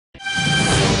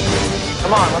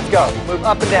Come on, let's go. Move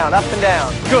up and down, up and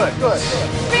down. Good, good.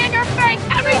 Be in your face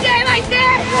every day like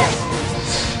this!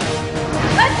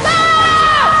 Let's go!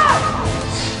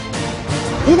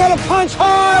 You gotta punch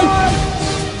hard!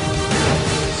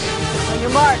 On your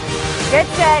mark, get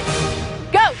set,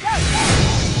 go!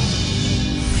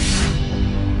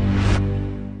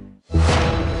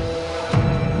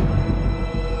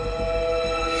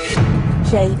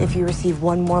 Jay, if you receive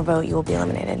one more vote, you will be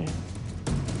eliminated.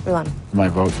 Rutten. My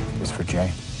vote is for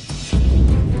Jay.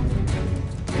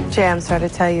 Jay, I'm sorry to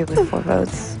tell you, with 4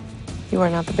 votes, you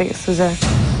are not the biggest loser.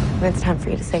 And it's time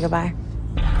for you to say goodbye.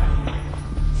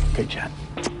 Good job.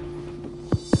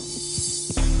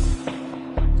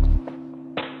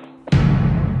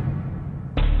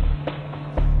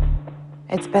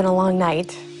 It's been a long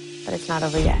night, but it's not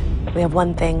over yet. We have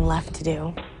one thing left to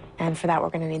do, and for that,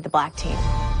 we're going to need the black team.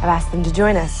 I've asked them to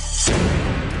join us.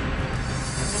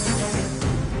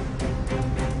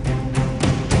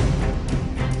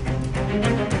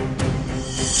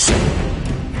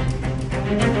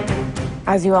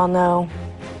 As you all know,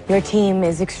 your team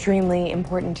is extremely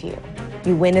important to you.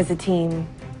 You win as a team,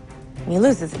 and you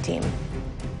lose as a team.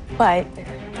 But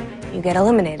you get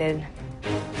eliminated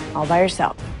all by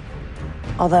yourself.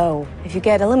 Although, if you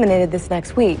get eliminated this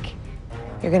next week,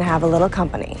 you're gonna have a little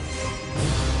company.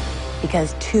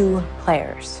 Because 2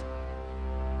 players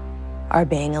are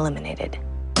being eliminated.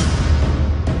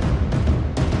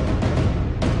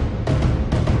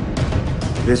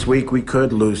 This week we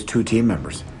could lose 2 team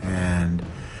members, and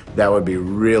that would be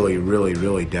really, really,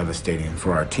 really devastating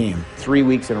for our team. 3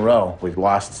 weeks in a row, we've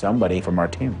lost somebody from our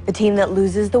team. The team that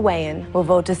loses the weigh-in will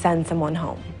vote to send someone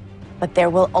home. But there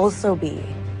will also be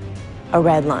a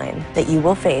red line that you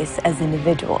will face as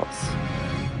individuals.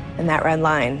 And that red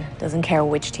line doesn't care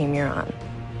which team you're on.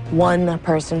 One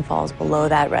person falls below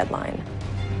that red line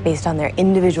based on their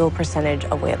individual percentage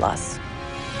of weight loss.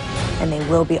 And they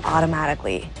will be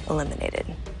automatically eliminated.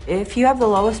 If you have the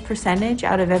lowest percentage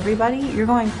out of everybody, you're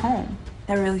going home.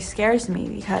 That really scares me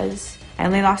because I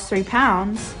only lost 3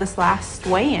 pounds this last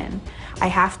weigh-in. I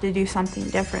have to do something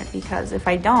different because if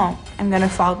I don't, I'm gonna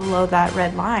fall below that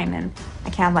red line and I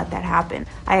can't let that happen.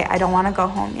 I don't wanna go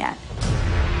home yet.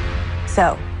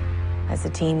 So, as a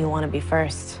team, you wanna be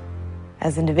first.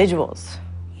 As individuals,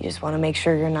 you just wanna make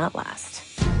sure you're not last.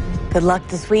 Good luck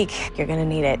this week. You're gonna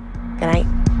need it. Good night.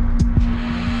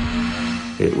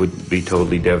 It would be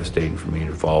totally devastating for me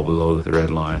to fall below the red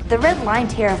line. The red line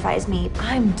terrifies me.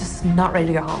 I'm just not ready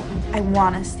to go home. I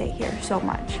wanna stay here so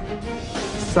much.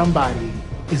 Somebody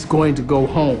is going to go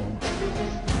home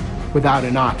without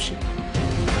an option.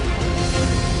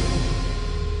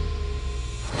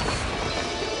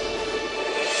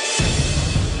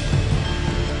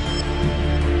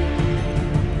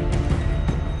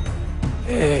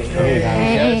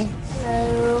 Hey.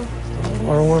 Hello.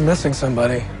 Or we're missing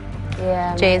somebody.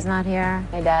 Yeah. Jay's not here.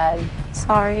 My dad.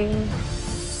 Sorry.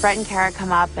 Brett and Cara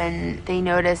come up and they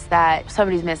notice that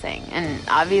somebody's missing. And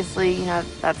obviously, you know,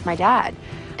 that's my dad.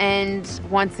 And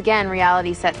once again,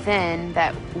 reality sets in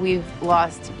that we've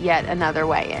lost yet another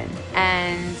weigh-in.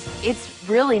 And it's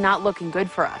really not looking good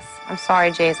for us. I'm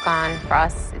sorry Jay's gone. For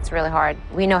us, it's really hard.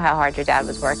 We know how hard your dad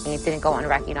was working. It didn't go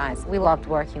unrecognized. We loved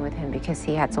working with him because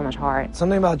he had so much heart.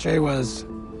 Something about Jay was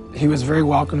he was very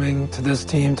welcoming to this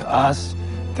team, to us.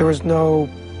 There was no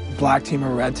black team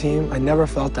or red team. I never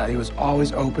felt that. He was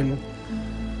always open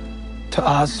to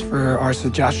us for our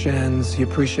suggestions. He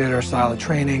appreciated our style of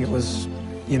training. It was,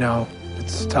 you know,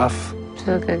 it's tough He's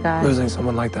a good guy. losing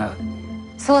someone like that.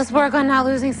 So let's work on not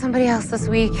losing somebody else this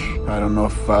week. I don't know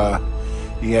if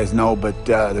you guys know, but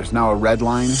there's now a red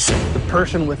line. The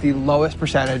person with the lowest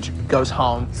percentage goes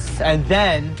home. And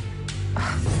then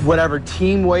whatever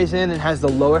team weighs in and has the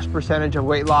lowest percentage of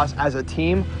weight loss as a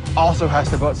team also has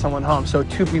to vote someone home. So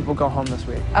 2 people go home this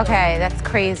week. Okay, that's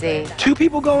crazy. 2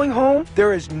 people going home?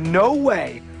 There is no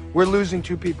way we're losing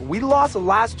 2 people. We lost the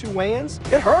last 2 weigh-ins.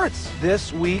 It hurts.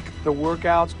 This week, the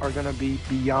workouts are gonna be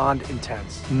beyond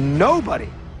intense. Nobody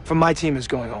from my team is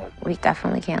going home. We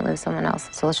definitely can't lose someone else.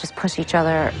 So let's just push each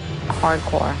other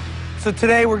hardcore. So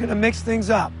today we're gonna mix things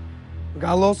up. We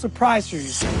got a little surprise for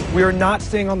you. We are not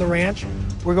staying on the ranch.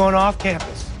 We're going off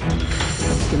campus.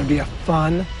 It's gonna be a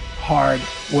fun, hard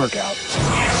workout.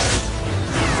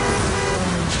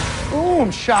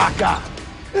 Boom, shaka.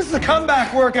 This is a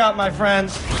comeback workout, my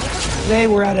friends. Today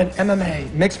we're at an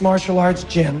MMA, mixed martial arts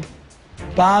gym.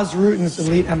 Bas Rutten's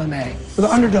Elite MMA, for the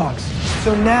underdogs.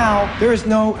 So now, there is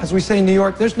no, as we say in New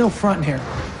York, there's no front here.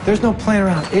 There's no playing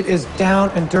around. It is down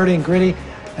and dirty and gritty,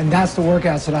 and that's the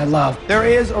workouts that I love. There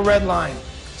is a red line.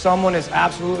 Someone is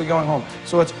absolutely going home.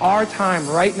 So it's our time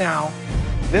right now,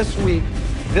 this week,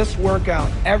 this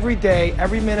workout every day,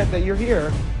 every minute that you're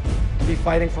here, to be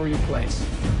fighting for your place.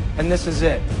 And this is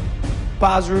it.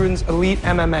 Bas Rutten's Elite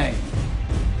MMA.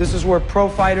 This is where pro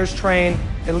fighters train,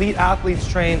 elite athletes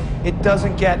train. It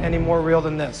doesn't get any more real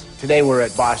than this. Today we're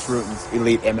at Bas Rutten's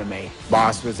Elite MMA.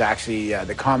 Bas was actually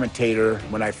the commentator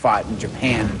when I fought in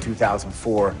Japan in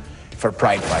 2004 for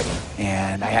Pride Fighting.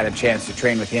 And I had a chance to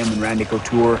train with him and Randy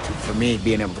Couture. For me,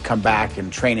 being able to come back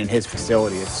and train in his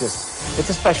facility, it's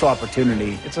a special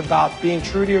opportunity. It's about being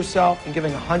true to yourself and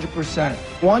giving 100%.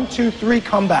 1, 2, 3,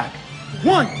 come back.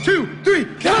 1, 2, 3,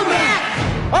 come back!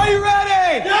 Are you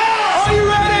ready? Yeah! Are you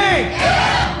ready?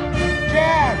 Yeah!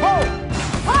 Jab, ho!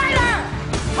 Harder!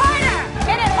 Harder!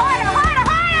 Hit it harder, harder,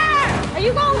 harder! Are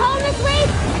you going home this week?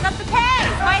 Pick up the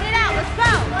pace. Fight it out. Let's go.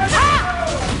 Ha!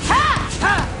 Ha!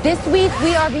 Ha! This week,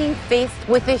 we are being faced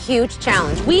with a huge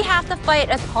challenge. We have to fight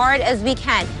as hard as we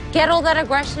can. Get all that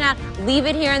aggression out, leave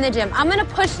it here in the gym. I'm gonna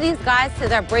push these guys to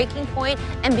their breaking point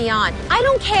and beyond. I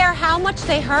don't care how much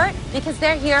they hurt because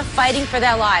they're here fighting for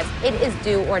their lives. It is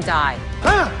do or die. 2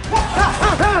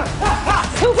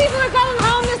 people are going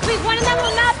home this week. One of them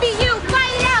will not be you.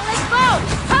 Fight it out, let's go.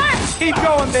 Punch! Keep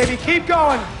going, baby, keep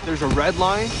going. There's a red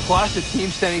line, plus the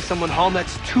team sending someone home.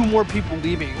 That's 2 more people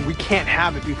leaving. We can't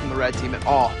have it be from the red team at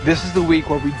all. This is the week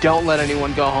where we don't let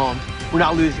anyone go home. We're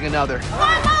not losing another. Come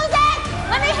on, Moses!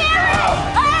 Let me hear it!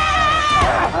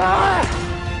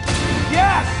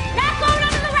 Yes! Not going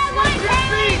under the red line,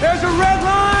 Kaylee! There's a red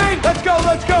line! Let's go,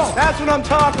 let's go! That's what I'm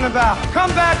talking about.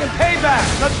 Come back and pay back.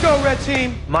 Let's go, red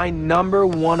team. My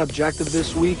 #1 objective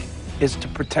this week is to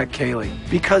protect Kaylee.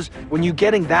 Because when you're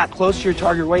getting that close to your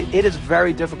target weight, it is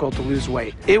very difficult to lose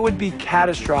weight. It would be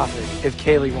catastrophic if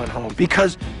Kaylee went home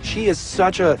because she is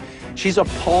she's a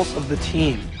pulse of the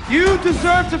team. You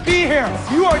deserve to be here.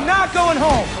 You are not going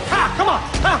home. Ha, come on.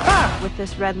 Ha, ha. With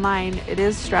this red line, it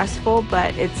is stressful,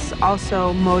 but it's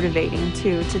also motivating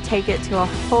too, to take it to a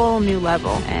whole new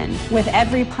level. And with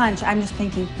every punch, I'm just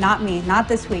thinking, not me, not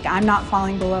this week. I'm not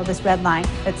falling below this red line.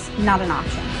 It's not an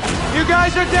option. You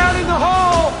guys are down in the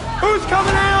hole. Who's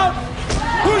coming out?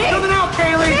 Who's coming out,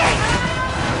 Kaylee?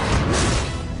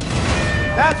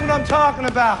 That's what I'm talking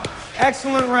about.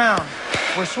 Excellent round.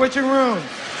 We're switching rooms.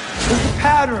 This is the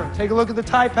pad room. Take a look at the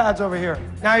Thai pads over here.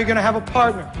 Now you're going to have a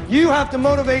partner. You have to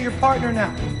motivate your partner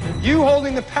now. You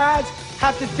holding the pads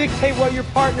have to dictate what your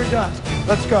partner does.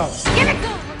 Let's go. Give it to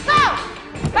him. Let's go.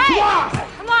 Right.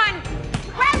 Come on.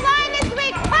 Red line this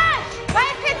week. Push.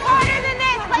 Life hits harder than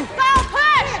this. Let's go. Push.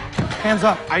 Hands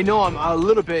up. I know I'm a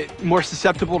little bit more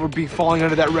susceptible to be falling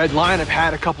under that red line. I've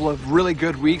had a couple of really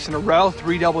good weeks in a row,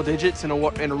 3 double digits in a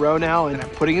row now, and I'm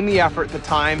putting in the effort, the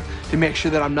time to make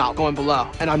sure that I'm not going below,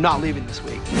 and I'm not leaving this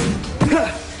week. Faster,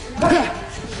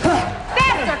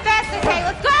 faster, Kay.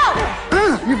 Let's go.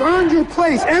 You've earned your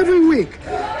place every week.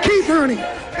 Keep earning.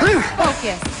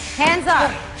 Focus. Hands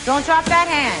up. Don't drop that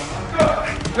hand.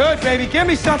 Good, baby. Give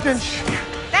me something.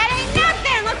 That ain't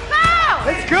nothing. Let's go.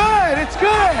 It's good. It's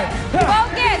good.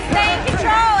 Focus. Stay in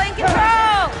control. In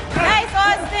control. Nice,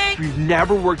 Austin. We've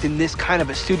never worked in this kind of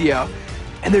a studio,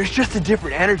 and there's just a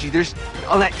different energy. There's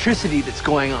electricity that's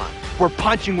going on. We're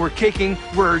punching, we're kicking,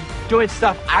 we're doing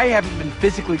stuff I haven't been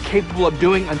physically capable of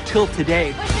doing until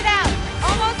today. Push it out.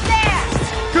 Almost there.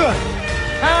 Good.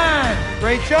 Time.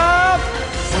 Great job.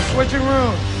 We're switching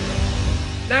rooms.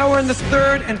 Now we're in the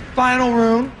 3rd and final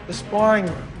room, the sparring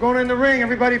room. Going in the ring,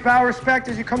 everybody bow respect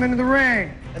as you come into the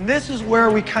ring. And this is where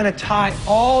we kind of tie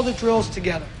all the drills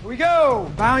together. Here we go.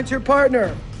 Bowing to your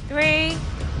partner. 3,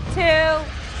 2,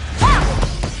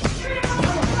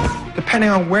 1. Depending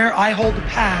on where I hold the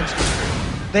pads,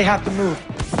 they have to move.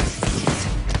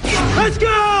 Let's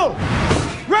go!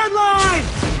 Red line!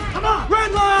 Come on!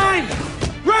 Red line!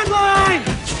 Red line!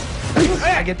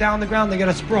 I get down on the ground, they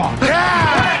gotta sprawl.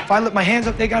 Yeah! If I lift my hands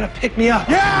up, they gotta pick me up.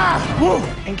 Yeah! Woo!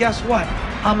 And guess what?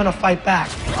 I'm gonna fight back.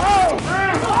 Oh!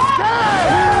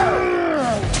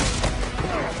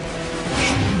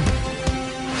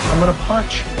 I'm gonna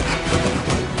punch.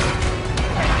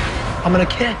 I'm gonna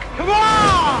kick. Come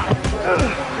on!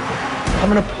 I'm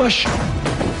gonna push.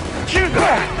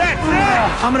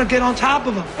 I'm gonna get on top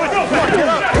of them.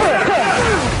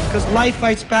 Because life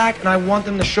fights back, and I want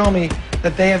them to show me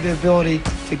that they have the ability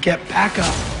to get back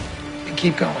up and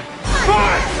keep going.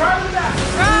 Right.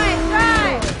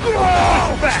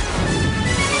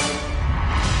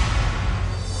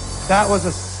 That was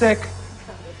a sick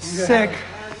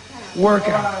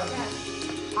workout.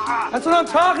 That's what I'm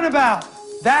talking about.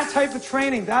 That type of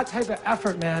training, that type of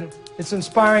effort, man. It's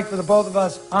inspiring for the both of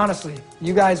us, honestly.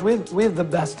 You guys, we have the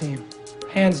best team,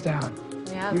 hands down.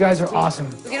 Yeah, You guys are awesome.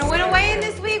 We're gonna win a weigh-in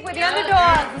this week with the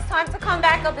underdogs. It's time to come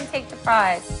back up and take the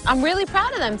prize. I'm really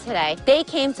proud of them today. They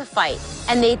came to fight,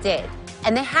 and they did.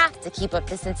 And they have to keep up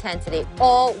this intensity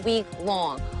all week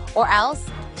long, or else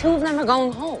 2 of them are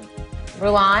going home.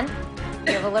 Rulan,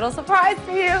 we have a little surprise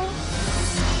for you.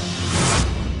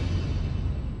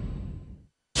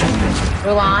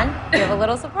 Rulan, we have a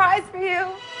little surprise for you.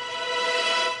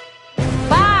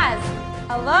 Bas,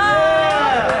 hello.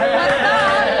 What's up?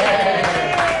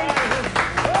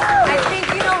 I think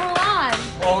you know Rulan.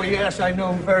 Oh, yes, I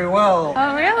know him very well.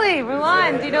 Oh, really?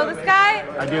 Rulan, do you know this guy?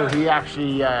 I do. He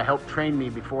actually helped train me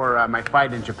before my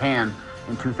fight in Japan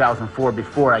in 2004,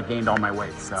 before I gained all my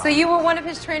weight. So you were one of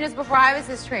his trainers before I was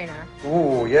his trainer?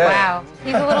 Oh, yeah. Wow.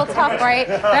 He's a little tough, right?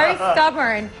 Very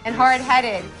stubborn and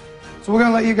hard-headed. So we're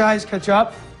gonna let you guys catch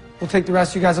up. We'll take the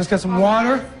rest of you guys. Let's get some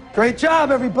water. Great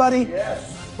job, everybody.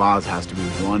 Yes. Bas has to be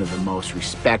one of the most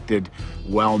respected,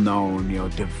 well-known,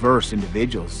 diverse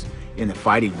individuals in the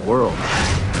fighting world.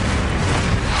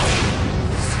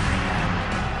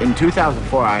 In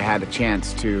 2004, I had a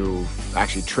chance to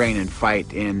actually train and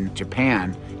fight in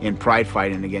Japan in pride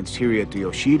fighting against Hiroyuki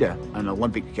Yoshida, an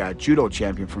Olympic judo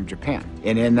champion from Japan.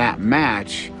 And in that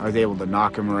match, I was able to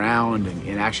knock him around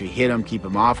and actually hit him, keep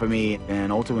him off of me.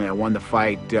 And ultimately, I won the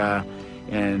fight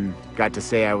and got to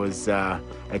say I was a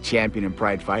champion in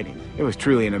pride fighting. It was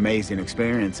truly an amazing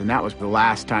experience, and that was the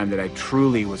last time that I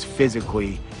truly was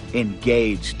physically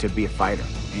engaged to be a fighter.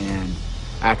 And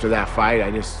after that fight,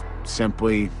 I just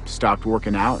simply stopped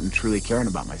working out and truly caring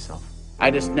about myself. I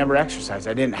just never exercised.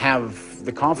 I didn't have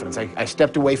the confidence. I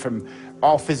stepped away from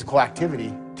all physical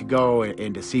activity to go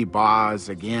and to see Bas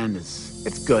again.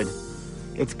 It's good.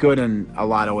 It's good in a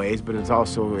lot of ways, but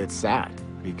it's sad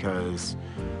because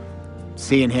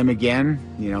seeing him again,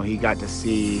 he got to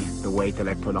see the weight that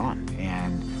I put on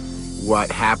and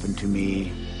what happened to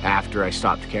me after I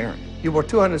stopped caring. You were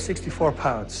 264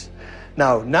 pounds.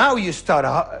 Now you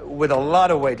start with a lot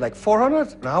of weight, like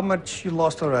 400? How much you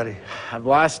lost already? I've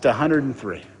lost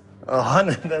 103.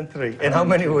 103. In how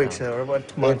many weeks? Or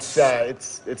what months?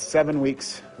 It's 7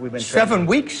 weeks we've been 7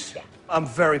 weeks? Yeah. I'm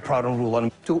very proud of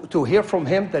Rulan. To hear from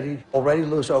him that he already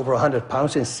lost over 100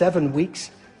 pounds in 7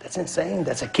 weeks, that's insane.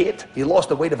 That's a kid. He lost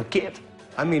the weight of a kid.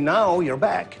 I mean, now you're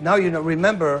back. Now you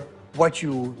remember what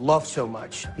you love so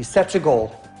much. He sets a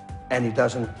goal, and he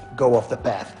doesn't go off the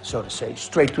path, so to say,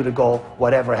 straight to the goal.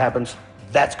 Whatever happens,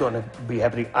 that's going to be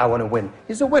happening. I want to win.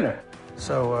 He's a winner.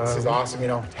 So this is awesome,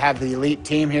 to have the elite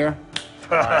team here.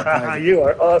 You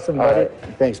are awesome, buddy.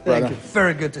 Thanks, brother. Thank you.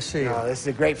 Very good to see you. This is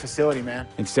a great facility, man.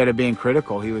 Instead of being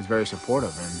critical, he was very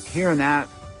supportive, and hearing that,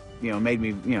 made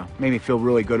me feel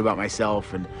really good about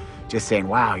myself, and just saying,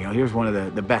 wow, here's one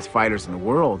of the best fighters in the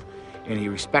world, and he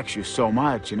respects you so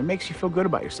much, and it makes you feel good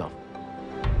about yourself.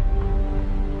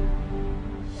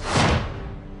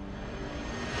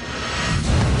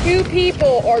 Two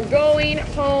people are going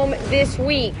home this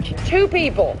week. 2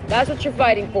 people. That's what you're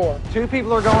fighting for. 2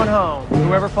 people are going home.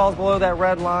 Whoever falls below that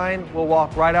red line will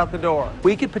walk right out the door.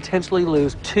 We could potentially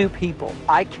lose 2 people.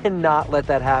 I cannot let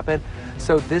that happen.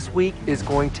 So this week is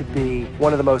going to be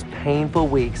one of the most painful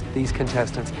weeks these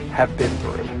contestants have been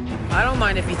through. I don't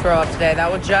mind if you throw up today.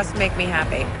 That would just make me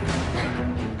happy.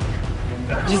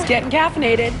 Just getting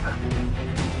caffeinated.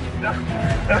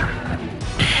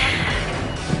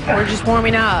 We're just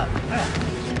warming up.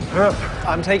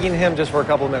 I'm taking him just for a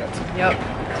couple of minutes. Yep.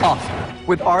 Awesome.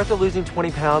 With Arthur losing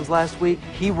 20 pounds last week,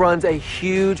 he runs a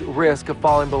huge risk of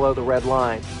falling below the red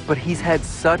line. But he's had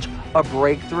such a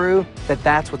breakthrough that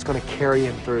that's what's going to carry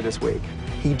him through this week.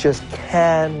 He just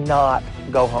cannot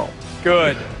go home.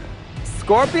 Good.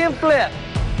 Scorpion flip.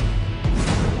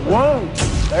 Whoa.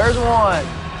 There's 1.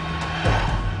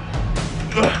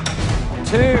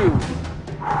 2.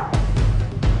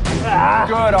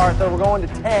 Good, Arthur. We're going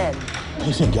to 10.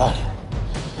 Listen, God.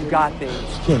 You got these.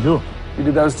 Can't do it. You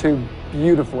did those 2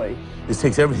 beautifully. This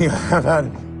takes everything I have out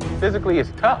of me. Physically,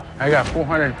 it's tough. I got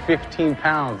 415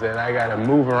 pounds that I got to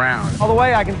move around. All the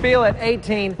way, I can feel it.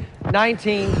 18,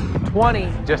 19,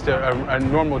 20. Just a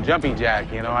normal jumping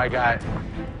jack, I got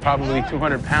probably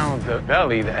 200 pounds of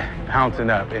belly that bouncing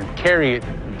up and carry it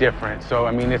different. So,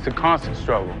 it's a constant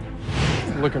struggle.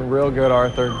 Looking real good,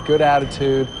 Arthur. Good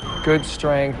attitude, good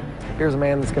strength. Here's a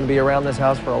man that's going to be around this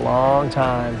house for a long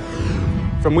time.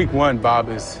 From week 1, Bob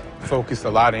has focused a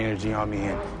lot of energy on me,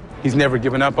 and he's never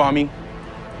given up on me,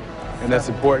 and that's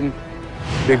important.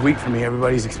 Big week for me.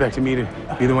 Everybody's expecting me to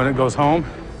be the one that goes home,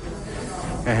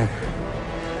 and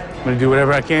I'm going to do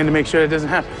whatever I can to make sure that doesn't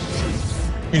happen.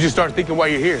 You just start thinking while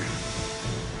you're here.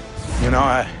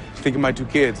 I think of my 2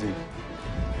 kids, and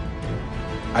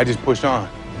I just push on.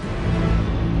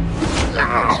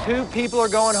 2 people are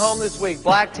going home this week.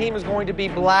 Black team is going to be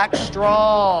black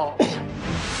strong.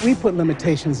 We put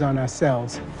limitations on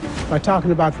ourselves by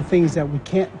talking about the things that we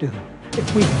can't do.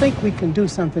 If we think we can do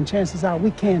something, chances are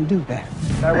we can do that.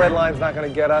 That red line's not going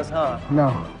to get us, huh?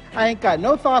 No. I ain't got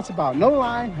no thoughts about no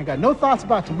line. I got no thoughts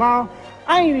about tomorrow.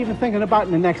 I ain't even thinking about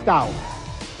in the next hour.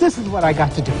 This is what I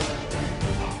got to do.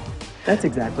 That's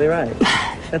exactly right.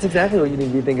 That's exactly what you need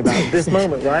to be thinking about this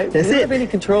moment, right? That's we don't it. have any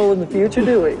control in the future,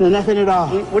 do we? No, nothing at all.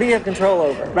 What do you have control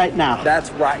over? Right now.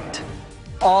 That's right.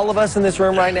 All of us in this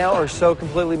room right now are so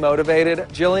completely motivated.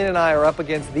 Jillian and I are up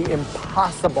against the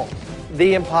impossible.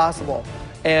 The impossible.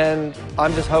 And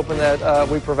I'm just hoping that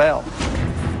we prevail.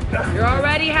 You're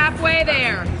already halfway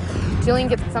there. Jillian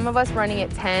gets some of us running at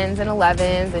 10s and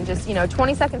 11s and just,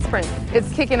 20-second sprints.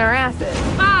 It's kicking our asses.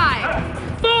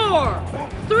 5, 4,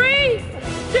 3,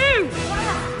 2, 1.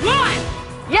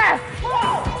 Yes!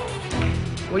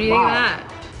 What do you think of that?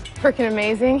 Freaking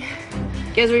amazing.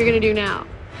 Guess what you're gonna do now?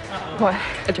 What?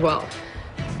 At 12.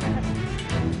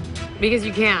 Because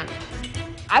you can.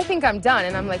 I think I'm done,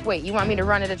 and I'm like, wait, you want me to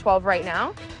run it at 12 right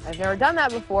now? I've never done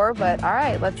that before, but all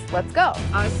right, let's go.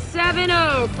 A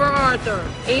 7-0 for Arthur.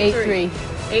 8-3.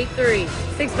 8-3.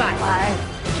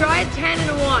 6-5. Try a 10 and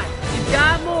a 1. You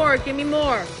got more. Give me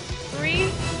more. 3,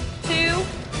 2,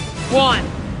 1.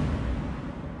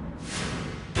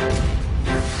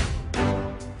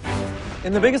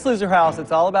 In the Biggest Loser house,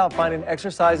 it's all about finding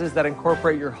exercises that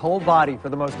incorporate your whole body for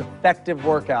the most effective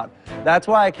workout. That's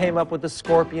why I came up with the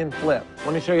scorpion flip.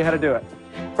 Let me show you how to do it.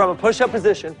 From a push-up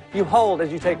position, you hold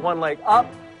as you take one leg up,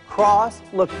 cross,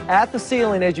 look at the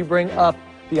ceiling as you bring up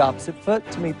the opposite foot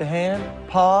to meet the hand,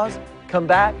 pause, come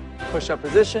back, push-up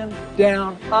position,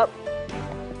 down, up.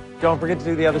 Don't forget to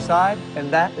do the other side,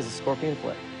 and that is a scorpion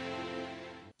flip.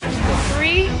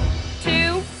 3,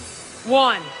 2,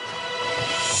 1.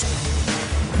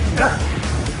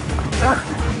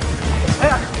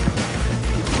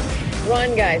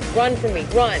 Run, guys. Run for me.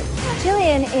 Run.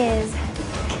 Jillian is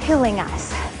killing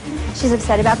us. She's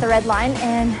upset about the red line,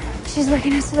 and she's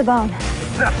working us to the bone.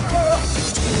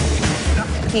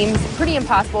 Seems pretty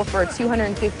impossible for a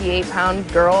 258-pound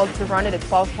girl to run it at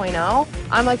 12.0.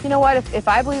 I'm like, you know what? If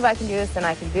I believe I can do this, then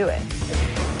I can do it.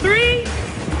 3,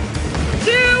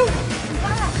 2,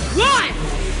 1.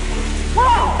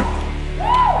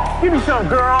 Give me some,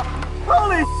 girl.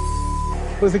 Holy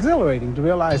It was exhilarating to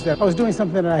realize that I was doing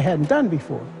something that I hadn't done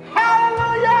before. Oh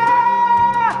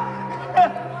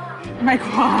my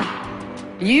God.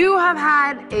 You have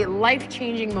had a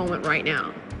life-changing moment right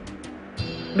now.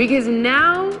 Because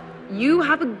now you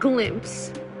have a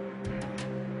glimpse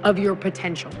of your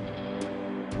potential.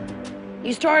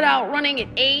 You start out running at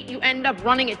 8, you end up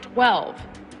running at 12.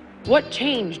 What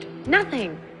changed?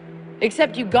 Nothing.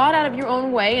 Except you got out of your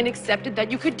own way and accepted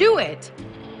that you could do it.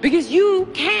 Because you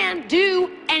can do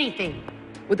anything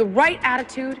with the right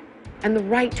attitude and the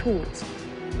right tools.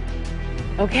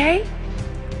 Okay?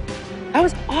 That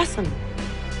was awesome.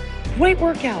 Great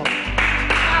workout.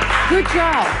 Good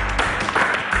job.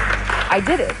 I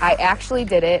did it. I actually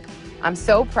did it. I'm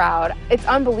so proud. It's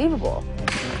unbelievable.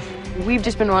 We've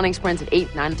just been running sprints at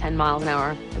 8, 9, 10 miles an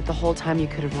hour. But the whole time you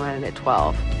could have run it at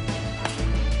 12.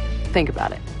 Think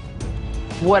about it.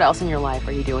 What else in your life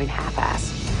are you doing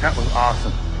half-ass? That was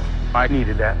awesome. I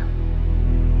needed that.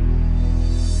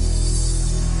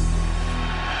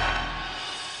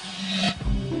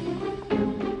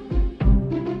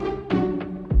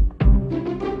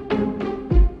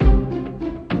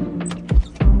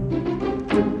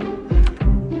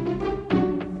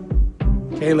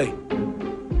 Kaylee.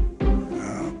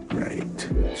 Oh, great.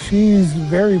 She's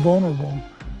very vulnerable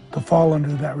to fall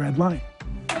under that red line.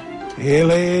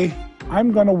 Kaylee.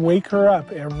 I'm going to wake her up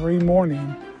every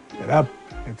morning. Get up.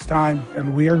 It's time.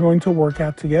 And we are going to work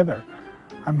out together.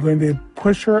 I'm going to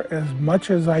push her as much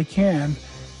as I can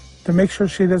to make sure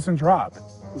she doesn't drop.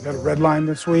 We got a red line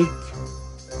this week.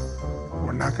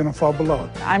 We're not going to fall below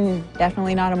it. I'm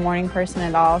definitely not a morning person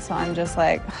at all, so I'm just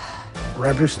like...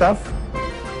 Grab your stuff.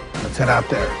 Let's head out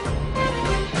there.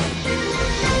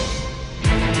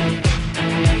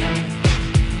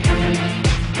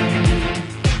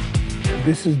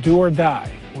 This is do or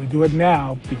die. We do it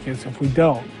now because if we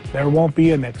don't, there won't be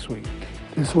a next week.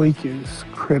 This week is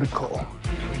critical.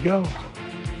 Here we go.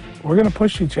 We're going to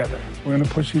push each other. We're going to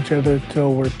push each other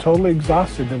till we're totally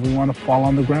exhausted and we want to fall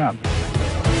on the ground.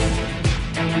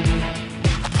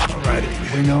 All righty.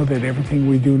 We know that everything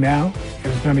we do now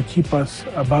is going to keep us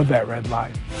above that red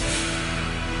line.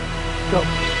 Go.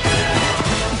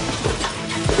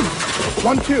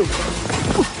 1, 2.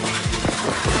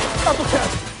 Double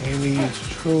chest. Haley is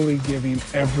truly giving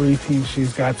everything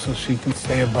she's got so she can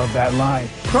stay above that line.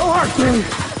 Go hard, 3,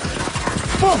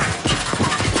 4,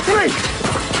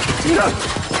 3, 2,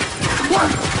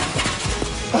 1.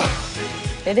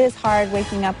 It is hard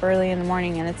waking up early in the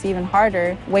morning, and it's even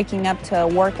harder waking up to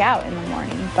work out in the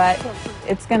morning. But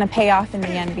it's going to pay off in the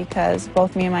end because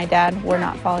both me and my dad were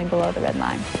not falling below the red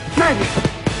line.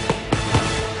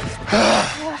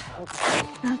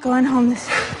 Not going home this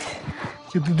week.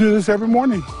 Get to do this every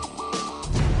morning.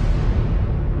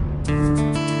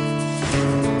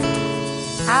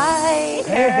 Hi.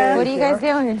 Hey, what are you guys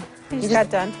doing? We just got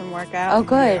done from workout. Oh,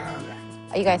 good.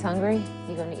 Are you guys hungry?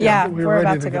 You gonna eat? Yeah, we're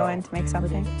about to go in to make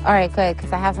something. All right, good,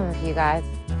 because I have something for you guys.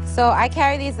 So I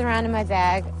carry these around in my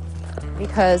bag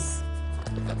because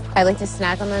I like to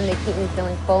snack on them. They keep me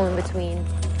feeling full in between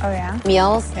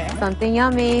meals. Okay. Something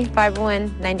yummy, fiber one,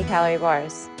 90-calorie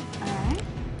bars. All right.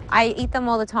 I eat them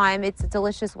all the time. It's a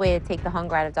delicious way to take the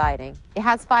hunger out of dieting. It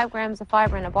has 5 grams of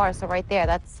fiber in a bar, so right there,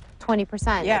 that's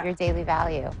 20% of your daily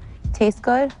value. Tastes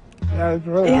good? Yeah, it's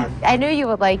really good. I knew you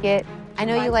would like it. I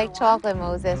know you like chocolate,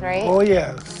 Moses, right? Oh,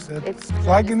 yes.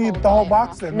 So I can eat the whole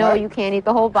box then, No, right? you can't eat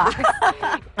the whole box.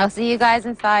 I'll see you guys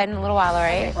inside in a little while, all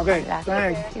right? Okay,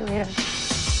 thanks. See you later.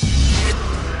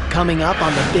 Coming up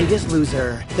on The Biggest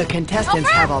Loser, the contestants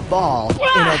have a ball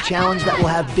in a challenge that will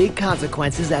have big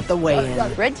consequences at the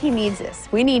weigh-in. Red team needs this.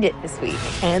 We need it this week.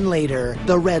 And later,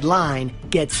 the red line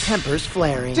gets tempers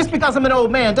flaring. Just because I'm an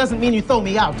old man doesn't mean you throw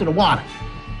me out to the water.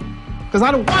 Because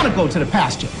I don't want to go to the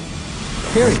pasture.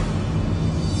 Period.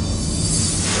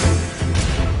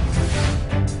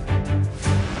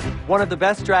 One of the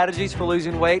best strategies for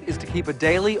losing weight is to keep a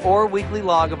daily or weekly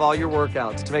log of all your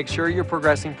workouts to make sure you're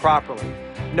progressing properly.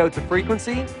 Note the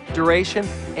frequency, duration,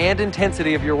 and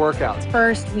intensity of your workouts.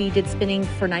 First, we did spinning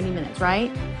for 90 minutes,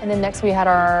 right? And then next we had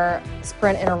our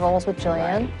sprint intervals with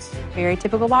Jillian. Very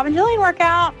typical Bob and Jillian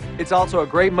workout. It's also a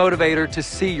great motivator to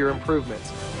see your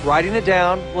improvements. Writing it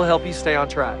down will help you stay on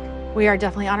track. We are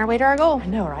definitely on our way to our goal. I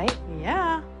know, right?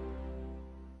 Yeah.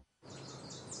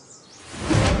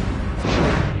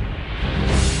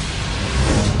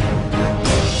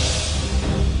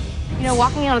 You know,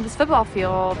 walking out of this football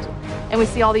field and we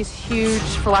see all these huge,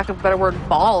 for lack of a better word,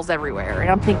 balls everywhere. And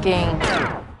I'm thinking,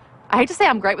 I hate to say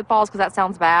I'm great with balls because that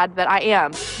sounds bad, but I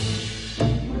am.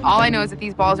 All I know is that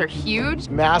these balls are huge.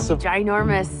 Massive.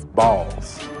 Ginormous.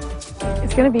 Balls.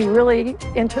 It's going to be really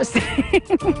interesting.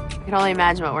 You can only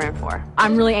imagine what we're in for.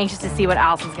 I'm really anxious to see what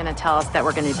Allison's going to tell us that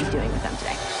we're going to be doing with them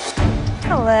today.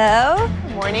 Hello.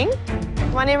 Good morning.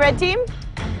 Come on in, Red Team.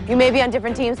 You may be on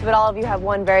different teams, but all of you have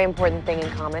one very important thing in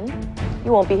common.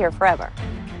 You won't be here forever.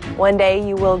 One day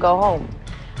you will go home,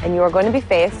 and you are going to be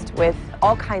faced with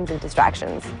all kinds of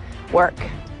distractions. Work,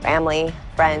 family,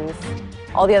 friends,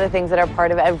 all the other things that are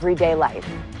part of everyday life.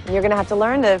 And you're going to have to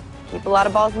learn to keep a lot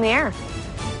of balls in the air.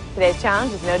 Today's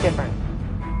challenge is no different.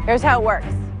 Here's how it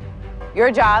works.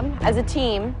 Your job as a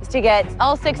team is to get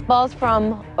all 6 balls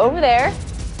from over there,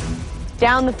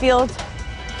 down the field,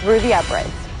 through the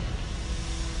uprights.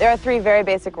 There are 3 very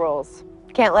basic rules.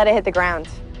 You can't let it hit the ground.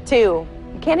 2, you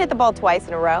can't hit the ball twice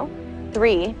in a row.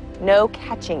 3, no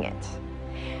catching it.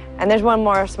 And there's one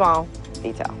more small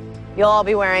detail. You'll all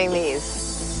be wearing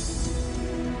these.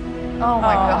 Oh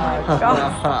my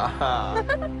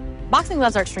God. Boxing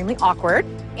gloves are extremely awkward,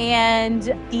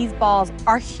 and these balls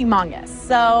are humongous.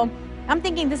 So I'm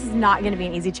thinking this is not going to be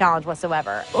an easy challenge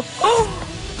whatsoever.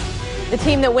 The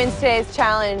team that wins today's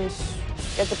challenge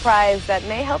gets a prize that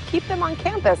may help keep them on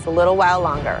campus a little while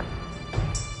longer.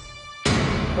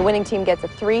 The winning team gets a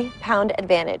 3-pound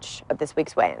advantage of this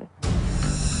week's weigh-in.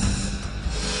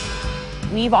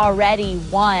 We've already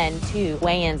won 2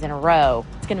 weigh-ins in a row.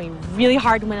 It's going to be really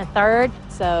hard to win a third,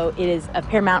 so it is of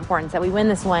paramount importance that we win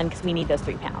this one because we need those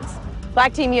 3 pounds.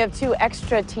 Black team, you have 2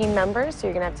 extra team members, so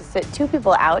you're going to have to sit 2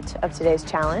 people out of today's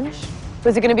challenge.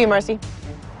 Who's it going to be, Mercy?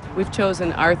 We've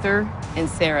chosen Arthur and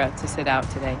Sarah to sit out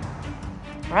today.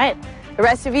 All right, the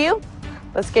rest of you,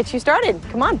 let's get you started.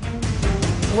 Come on.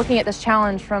 Looking at this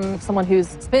challenge from someone who's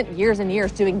spent years and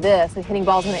years doing this and hitting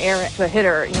balls in the air to a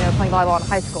hitter, you know, playing volleyball in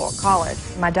high school, college.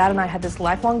 My dad and I had this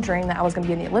lifelong dream that I was going to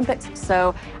be in the Olympics.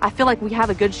 So I feel like we have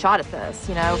a good shot at this,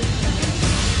 you know.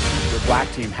 The black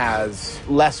team has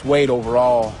less weight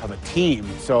overall of a team,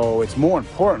 so it's more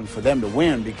important for them to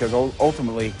win because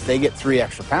ultimately they get 3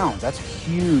 extra pounds. That's a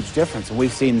huge difference, and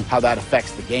we've seen how that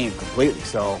affects the game completely.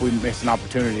 So if we miss an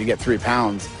opportunity to get 3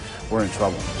 pounds, we're in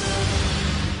trouble.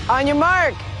 On your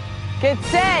mark, get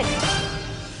set,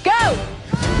 go!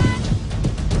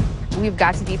 We've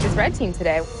got to beat this red team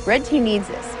today. Red team needs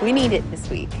this. We need it this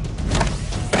week.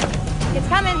 It's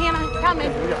coming, Hannah,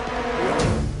 coming.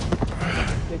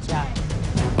 Good job.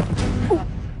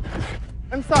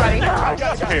 I'm sorry.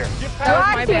 Here.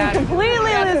 Black team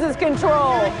completely loses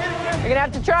control. You're gonna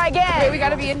have to try again. Okay, we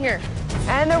gotta be in here.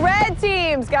 And the red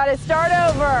team's gotta start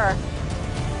over.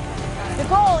 The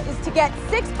goal is to get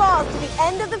 6 balls to the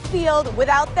end of the field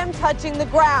without them touching the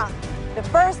ground. The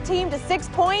first team to 6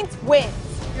 points wins.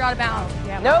 You're out of bounds.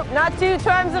 Yeah. Nope, not 2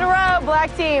 times in a row.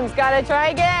 Black team's gotta try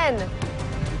again.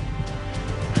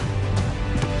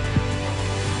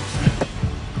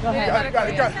 Go ahead.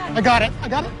 I got it.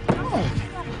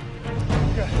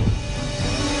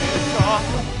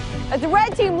 As the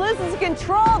red team loses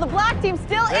control, the black team's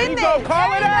still in this.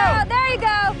 Call it out. There you go.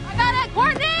 I got it.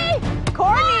 Courtney!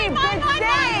 Courtney, good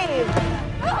save.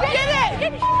 Get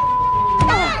it!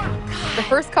 The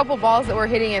first couple balls that we're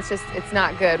hitting, it's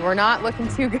not good. We're not looking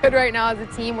too good right now as a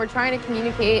team. We're trying to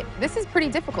communicate. This is pretty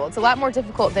difficult. It's a lot more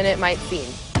difficult than it might seem.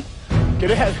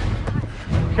 Get ahead.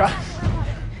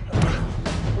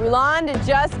 Rulon to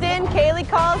Justin. Kaylee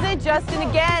calls it. Justin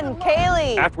again.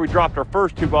 Kaylee. After we dropped our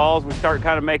first 2 balls, we started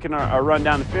kind of making a run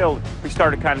down the field. We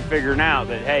started kind of figuring out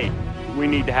that, hey, we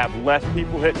need to have less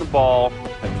people hitting the ball,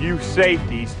 a few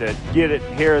safeties to get it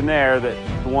here and there, the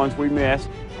ones we missed,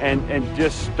 and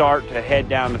just start to head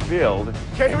down the field.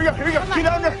 Okay, here we go. Get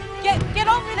down there. Get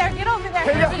over there. Get over there.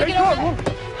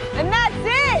 And that's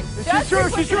it. She's through.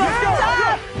 Let's go.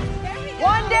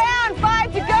 1 down,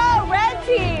 5 to go. Red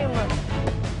team.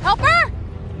 Help her!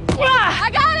 I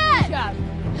got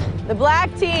it! The black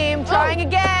team trying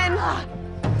again.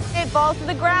 It falls to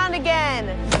the ground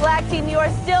again. Black team, you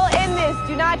are still in this.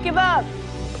 Do not give up.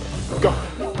 Go.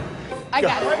 I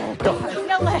got it. Go.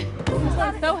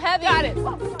 So heavy. Got it.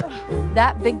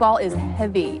 That big ball is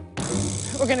heavy.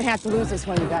 We're gonna have to lose this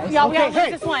one, you guys. Yeah, we gotta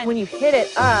lose this one. When you hit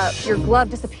it up, your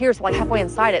glove disappears like halfway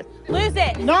inside it. Lose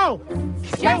it. No.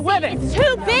 Stay with it. It's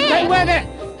too big. Stay with it.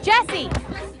 Jesse,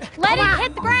 let it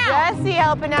hit the ground. Jesse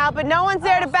helping out, but no one's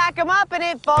there to back him up, and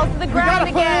it falls to the ground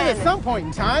We gotta put it in again. at some point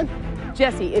in time.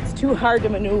 Jesse, it's too hard to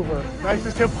maneuver. Nice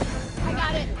and simple. I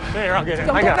got it. There, I'll get it.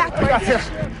 Don't I go got it.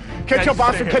 backwards. Catch up,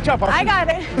 Austin. Catch up, Austin. I got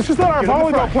it. This is not our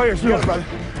volleyball players. You got it, brother.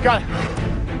 Got it.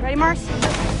 Ready, Mars?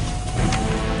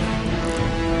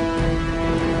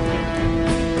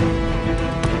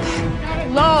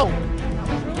 Low.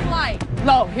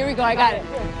 Low. Here we go. I got it.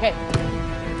 Okay.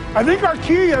 I think our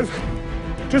key is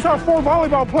just our 4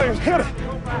 volleyball players hit it.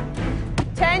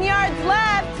 10 yards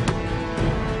left.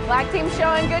 Black team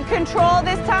showing good control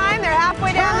this time. They're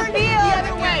halfway down the field. The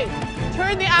other way.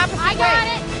 Turn the opposite way. I got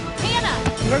it. Hannah.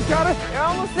 You guys got it? They're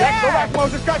almost there. Go back,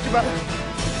 Moses. Got you, brother.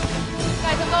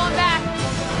 Guys, I'm going back.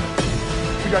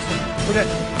 You guys, put it.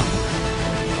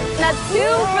 That's 2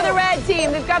 for the red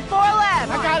team. They've got 4 left.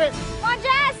 I got it. Come on,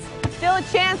 Jess. Still a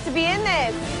chance to be in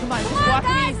this. Come on, Come on,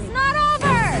 guys. It's not over.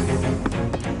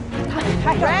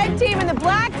 Red team and the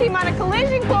black team on a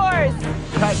collision course.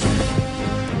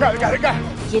 Got it.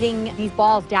 Getting these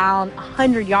balls down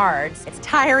 100 yards, it's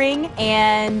tiring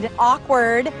and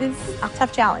awkward. It's a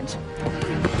tough challenge.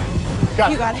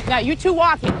 Got You got it. Now, you 2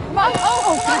 walking. Come on.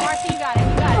 Oh, Marcy, you got it.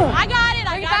 I got it.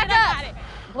 I got it.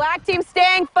 Black team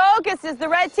staying focused as the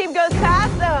red team goes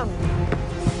past them.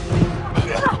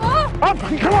 Up!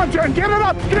 Come on, Jen. Get it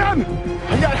up. Get in.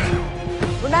 I got it.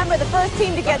 Remember, the first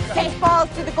team to get 6 balls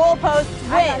to the goalpost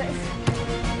wins.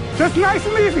 Just nice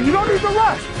and easy. You don't need to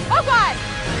rush. Oh, God.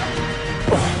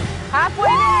 Halfway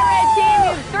there, red team. You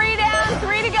have 3 down,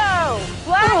 3 to go.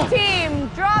 Black team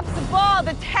drops the ball,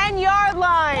 the 10-yard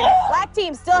line. Black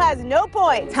team still has no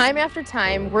points. Time after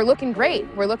time, we're looking great.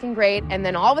 And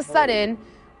then all of a sudden,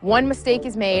 one mistake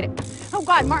is made. Oh,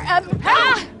 God.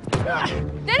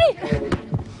 Did he?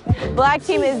 Black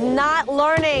team is not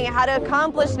learning how to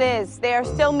accomplish this. They are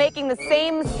still making the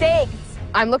same mistakes.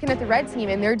 I'm looking at the red team,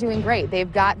 and they're doing great.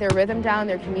 They've got their rhythm down.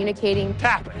 They're communicating.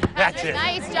 Tap it. That's it.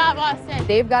 Nice job, Austin.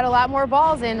 They've got a lot more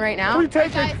balls in right now.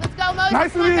 Guys, let's go, Moses.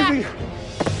 Nice Come on and easy. back.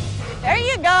 There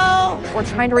you go. We're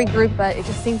trying to regroup, but it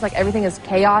just seems like everything is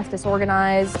chaos,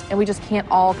 disorganized, and we just can't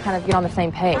all kind of get on the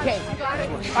same page. Okay.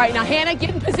 All right, now, Hannah, get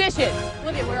in position.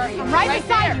 Olivia, where are you? I'm right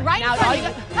beside you. Right in front of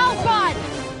you. Oh, God.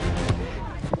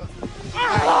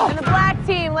 And the black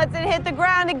team lets it hit the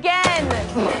ground again.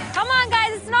 Come on,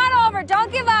 guys. It's not over.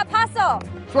 Don't give up. Hustle.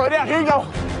 Throw it down. Here you go.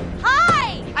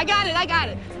 Hi. I got it. I got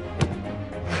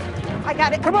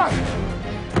it. Come on.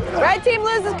 Red team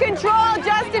loses control.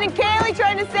 Justin and Kaylee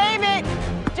trying to save it.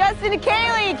 Justin and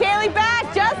Kaylee. Kaylee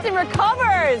back. Justin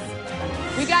recovers.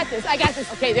 We got this. I got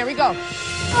this. Okay, there we go.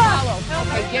 Follow.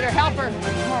 Okay, get her. Help her.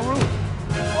 Come on, Ruth.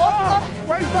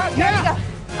 Where's that? Yeah.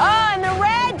 Oh, and the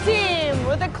red team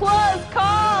with a close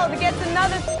call gets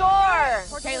another score.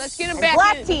 Okay, let's get him And back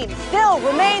black in. team still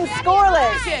remains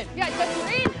scoreless. Yeah, just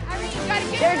read.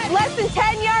 There's less than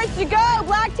 10 yards to go.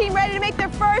 Black team ready to make their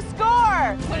first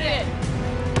score. Put it in.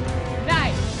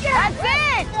 Nice. That's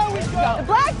it. The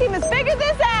black team has figured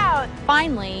this out.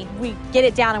 Finally, we get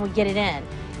it down and we get it in.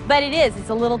 But it's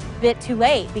a little bit too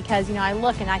late because, I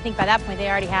look and I think by that point they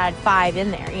already had 5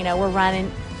 in there. We're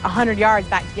running 100 yards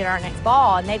back to get our next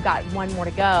ball and they've got 1 more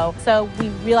to go. So we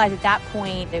realized at that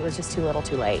point it was just too little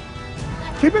too late.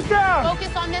 Keep it down.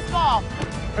 Focus on this ball.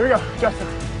 Here we go, Justin.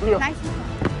 Here we go. Nice.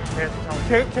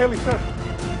 Kaylee, sir.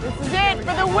 This is it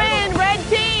for the win, red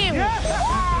team.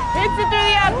 Hits it through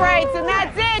the uprights, and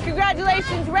that's it.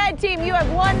 Congratulations, red team. You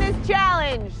have won this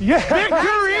challenge. Yeah.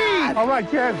 Victory! All right,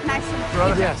 Ken. Nice.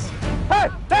 Brother. Yes. Hey,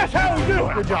 that's how we do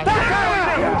it. Good job. That's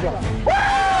how we do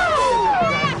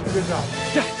it. Good job.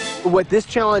 What this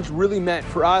challenge really meant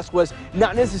for us was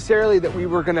not necessarily that we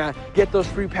were going to get those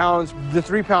 3 pounds. The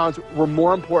 3 pounds were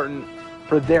more important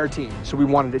for their team, so we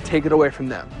wanted to take it away from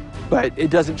them. But it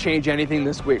doesn't change anything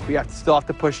this week. We still have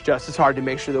to push just as hard to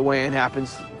make sure the weigh-in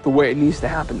happens the way it needs to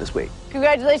happen this week.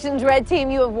 Congratulations, red team.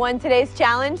 You have won today's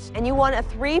challenge, and you won a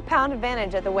 3-pound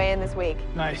advantage at the weigh-in this week.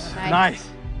 Nice. Nice.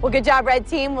 Well, good job, red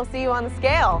team. We'll see you on the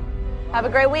scale. Have a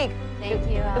great week. Thank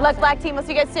you. Good luck, black team. We'll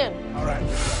see you guys soon. All right.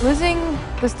 Losing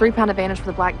this 3-pound advantage for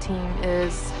the black team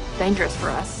is dangerous for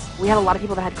us. We had a lot of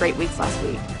people that had great weeks last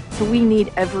week, so we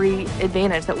need every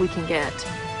advantage that we can get.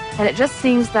 And it just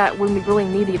seems that when we really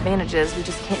need the advantages, we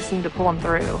just can't seem to pull them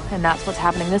through, and that's what's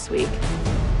happening this week.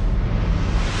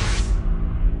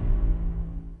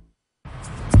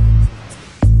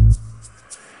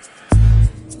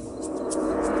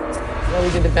 Well, we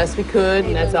did the best we could,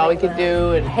 and that's all we could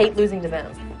do. And I hate losing to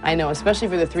them. I know, especially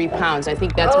for the 3 pounds. I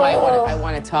think that's why I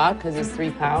want to talk, because it's 3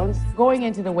 pounds. Going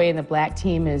into the weigh-in, the black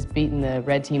team has beaten the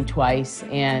red team twice,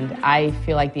 and I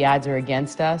feel like the odds are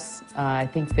against us. I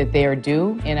think that they are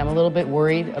due, and I'm a little bit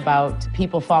worried about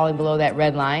people falling below that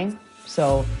red line.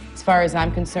 So as far as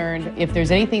I'm concerned, if there's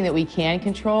anything that we can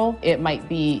control, it might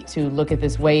be to look at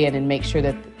this weigh-in and make sure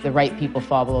that the right people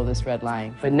fall below this red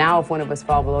line. But now if one of us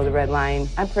fall below the red line,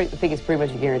 I think it's pretty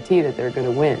much a guarantee that they're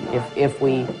going to win if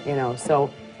we, so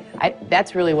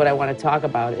that's really what I want to talk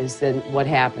about is then what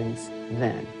happens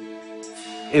then.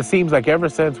 It seems like ever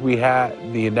since we had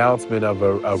the announcement of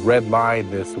a red line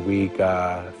this week,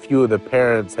 a few of the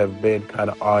parents have been kind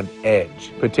of on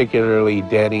edge, particularly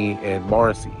Danny and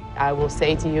Marcy. I will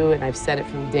say to you, and I've said it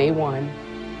from day one,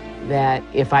 that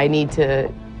if I need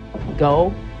to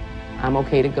go, I'm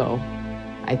okay to go.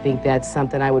 I think that's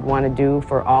something I would want to do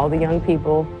for all the young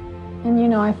people.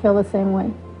 And I feel the same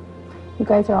way. You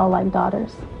guys are all like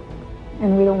daughters,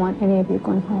 and we don't want any of you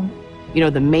going home.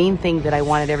 The main thing that I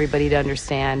wanted everybody to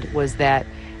understand was that,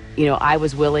 I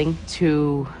was willing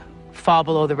to fall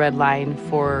below the red line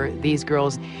for these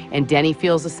girls, and Denny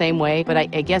feels the same way. But I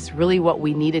guess really what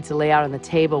we needed to lay out on the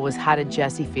table was how did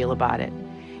Jesse feel about it?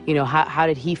 How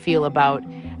did he feel about,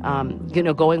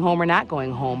 going home or not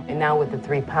going home? And now with the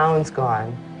 3 pounds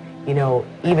gone,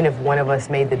 even if one of us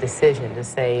made the decision to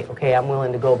say, okay, I'm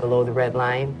willing to go below the red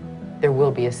line, there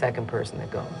will be a second person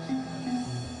that goes.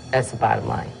 That's the bottom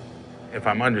line. If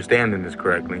I'm understanding this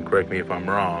correctly, and correct me if I'm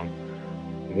wrong,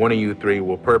 one of you 3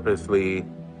 will purposely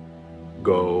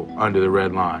go under the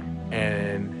red line.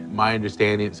 And my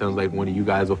understanding, it sounds like one of you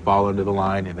guys will fall under the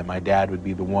line and then my dad would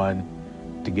be the one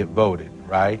to get voted,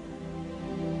 right?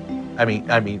 I mean,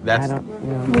 that's... I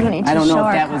don't know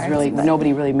if that was really,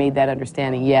 nobody really made that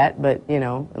understanding yet, but,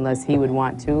 unless he would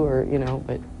want to or,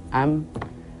 but I'm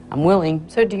willing.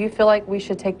 So do you feel like we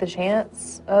should take the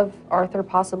chance of Arthur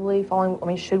possibly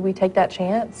falling? Should we take that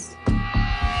chance?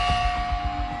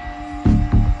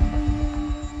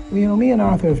 Me and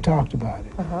Arthur have talked about it.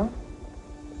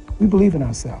 We believe in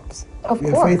ourselves. We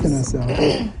have faith in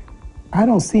ourselves. I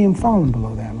don't see him falling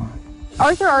below that line.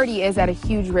 Arthur already is at a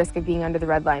huge risk of being under the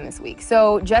red line this week.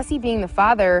 So Jesse, being the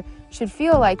father, should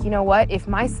feel like, if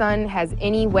my son has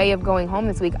any way of going home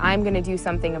this week, I'm going to do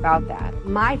something about that.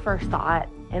 My first thought,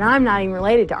 and I'm not even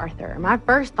related to Arthur, my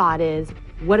first thought is,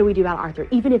 what do we do about Arthur?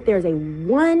 Even if there's a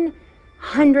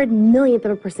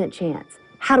 100,000,000% chance,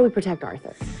 how do we protect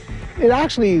Arthur? It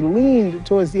actually leaned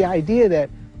towards the idea that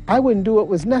I wouldn't do what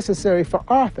was necessary for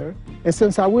Arthur, and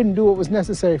since I wouldn't do what was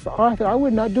necessary for Arthur, I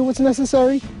would not do what's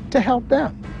necessary to help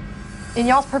them. In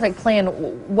y'all's perfect plan,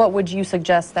 what would you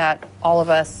suggest that all of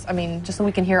us, just so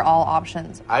we can hear all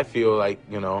options? I feel like,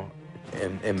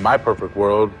 in my perfect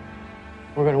world,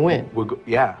 we're going to win.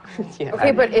 Yeah. Yeah.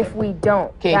 Okay, but if we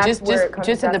don't, okay,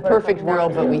 just in the perfect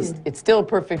world, but it's still a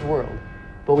perfect world,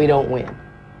 but we don't win.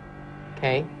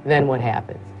 Okay, then what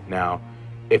happens? Now,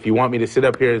 if you want me to sit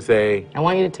up here and say, I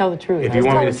want you to tell the truth. if you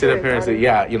want me to sit up here and say,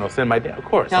 yeah, you know, send my dad, of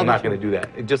course, Tell I'm the not going to do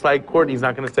that. Just like Courtney's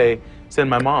not going to say, send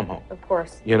my mom home. Of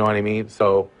course. You know what I mean?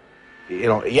 So, you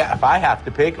know, yeah, if I have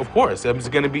to pick, of course, it's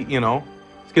going to be, you know,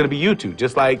 it's going to be you two.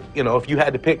 Just like, you know, if you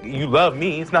had to pick, you love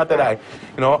me. It's not that I,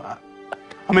 you know,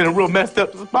 I'm in a real messed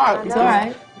up spot. It's all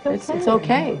right. It's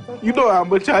okay. You know how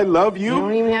much I love you. You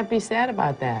don't even have to be sad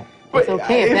about that. But It's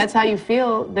okay. If that's how you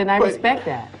feel, then I respect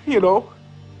that. You know,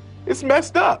 it's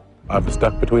messed up. I'm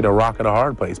stuck between a rock and a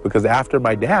hard place because after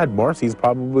my dad, Marcy's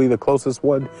probably the closest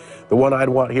one, the one I'd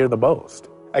want here the most.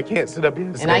 I can't sit up here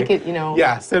and say, I could, you know.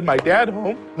 Yeah, send my dad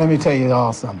home. Let me tell you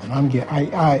all something.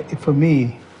 For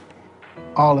me,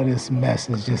 all of this mess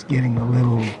is just getting a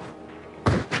little,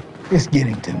 it's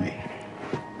getting to me.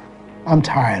 I'm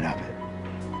tired of it.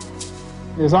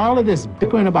 There's all of this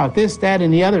bickering about this, that,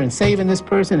 and the other, and saving this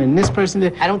person and this person.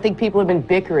 I don't think people have been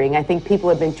bickering. I think people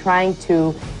have been trying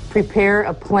to prepare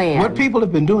a plan. What people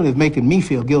have been doing is making me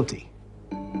feel guilty.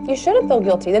 You shouldn't feel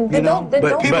guilty. Then don't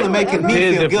People are making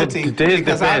me feel guilty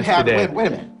because I have. Wait a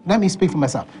minute. Let me speak for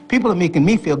myself. People are making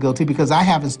me feel guilty because I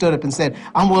haven't stood up and said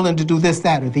I'm willing to do this,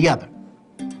 that, or the other.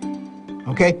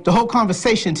 Okay? The whole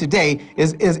conversation today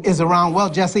is around, well,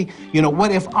 Jesse, you know,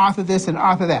 what if Arthur this and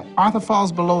Arthur that? Arthur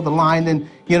falls below the line, then,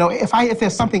 you know, if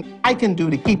there's something I can do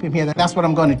to keep him here, then that's what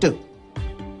I'm going to do.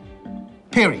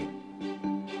 Period.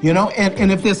 You know,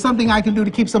 and if there's something I can do to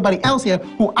keep somebody else here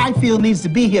who I feel needs to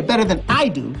be here better than I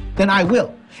do, then I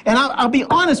will. And I'll be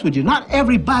honest with you, not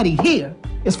everybody here,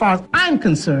 as far as I'm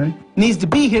concerned, needs to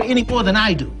be here any more than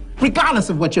I do, regardless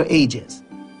of what your age is.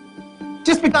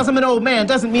 Just because I'm an old man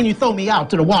doesn't mean you throw me out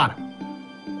to the water.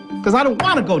 Because I don't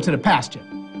want to go to the pasture.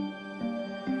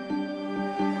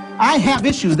 I have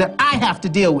issues that I have to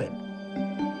deal with.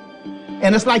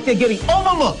 And it's like they're getting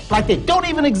overlooked, like they don't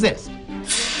even exist.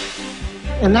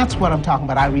 And that's what I'm talking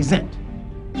about, I resent.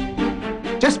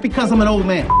 Just because I'm an old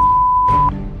man.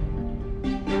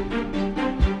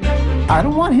 I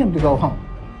don't want him to go home.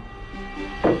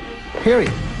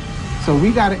 Period. So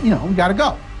we gotta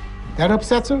go. That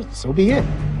upsets her, so be it.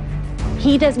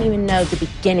 He doesn't even know the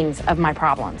beginnings of my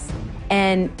problems.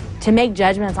 And to make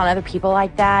judgments on other people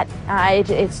like that,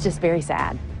 it's just very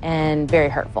sad and very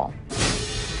hurtful.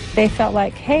 They felt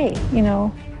like, hey, you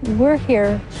know, we're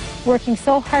here working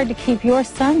so hard to keep your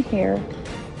son here,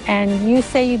 and you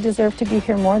say you deserve to be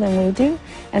here more than we do,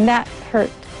 and that hurt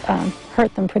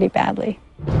them pretty badly.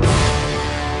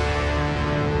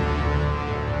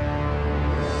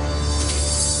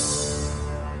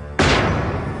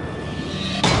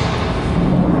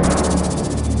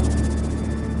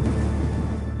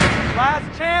 Last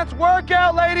chance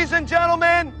workout, ladies and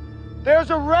gentlemen. There's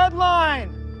a red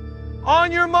line.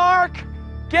 On your mark,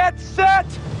 get set,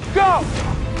 go.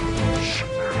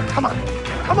 Come on,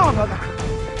 brother.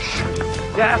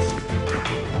 Yes.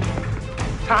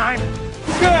 Time.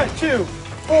 Good. 2,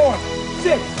 4,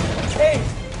 6, 8,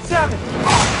 7,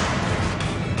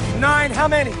 9. How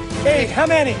many? 8. How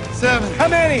many? 7. How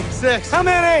many? 6. How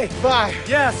many? 5.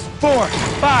 Yes. 4,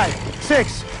 5,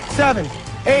 6, 7,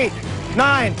 8,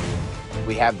 9.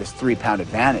 We have this 3-pound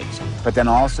advantage, but then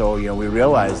also, you know, we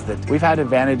realize that we've had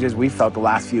advantages we felt the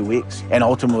last few weeks, and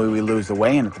ultimately we lose the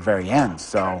weigh-in at the very end.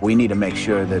 So we need to make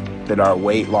sure that our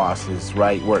weight loss is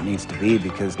right where it needs to be,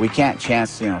 because we can't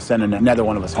chance, you know, sending another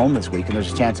one of us home this week, and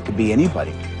there's a chance it could be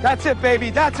anybody. That's it,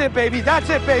 baby. That's it, baby. That's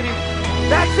it, baby.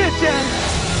 That's it, Jen.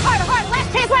 Harder,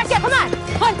 last chance workout, come on.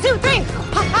 1, 2, 3.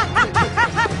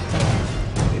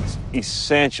 It's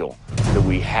essential that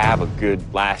we have a good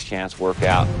last chance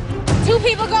workout. 2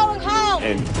 people going home.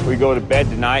 And we go to bed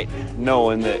tonight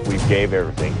knowing that we gave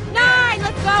everything. 9,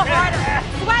 let's go, harder.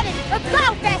 Sweating, let's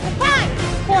go, fast. 5,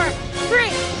 4, 3,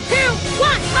 2,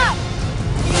 1,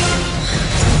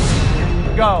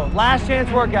 up. Go. Last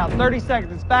chance workout. 30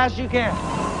 seconds, as fast as you can.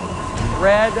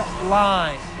 Red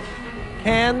line.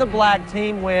 Can the black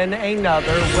team win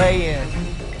another weigh-in?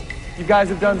 You guys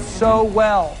have done so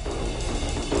well.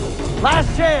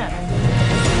 Last chance.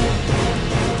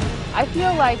 I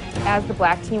feel like as the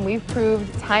black team, we've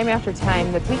proved time after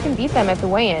time that we can beat them at the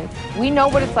weigh-in. We know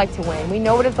what it's like to win. We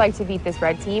know what it's like to beat this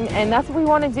red team, and that's what we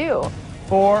want to do.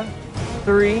 4,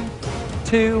 3,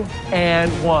 2,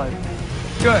 and 1.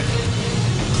 Good.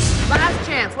 Last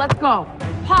chance, let's go.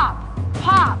 Pop,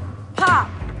 pop, pop,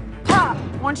 pop.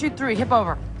 1, 2, 3, hip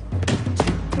over. 2,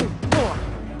 4,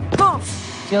 boom.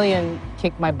 Jillian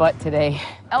kicked my butt today.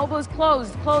 Elbows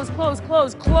closed, close.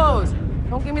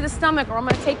 Don't give me the stomach or I'm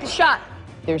gonna take the shot.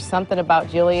 There's something about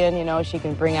Jillian, you know, she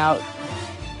can bring out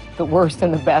the worst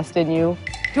and the best in you.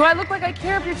 Do I look like I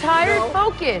care if you're tired? No.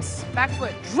 Focus. Back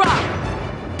foot, drop.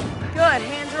 Good,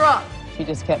 hands are up. She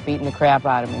just kept beating the crap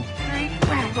out of me. 3,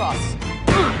 grab. boss.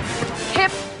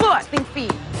 Hip, foot, think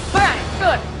feet. Bang,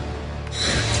 foot.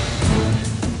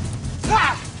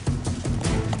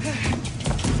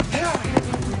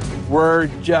 We're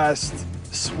just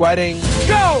sweating.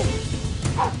 Go!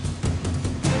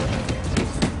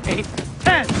 8,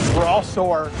 10. We're all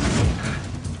sore.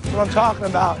 That's what I'm talking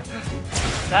about.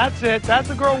 That's it. That's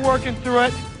a girl working through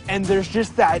it. And there's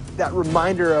just that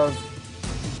reminder of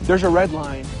there's a red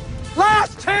line.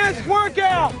 Last chance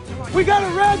workout. We got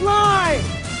a red line.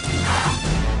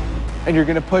 And you're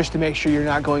gonna push to make sure you're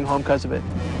not going home because of it.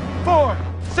 4,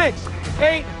 6,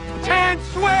 8, 10.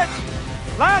 Switch.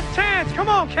 Last chance. Come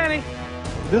on, Kenny.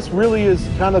 This really is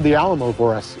kind of the Alamo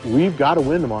for us. We've got to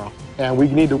win tomorrow. And we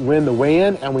need to win the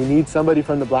weigh-in, and we need somebody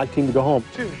from the black team to go home.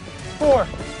 2, 4,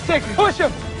 6. Push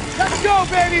him. Let's go,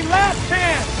 baby. Last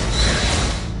chance.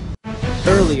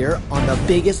 Earlier on The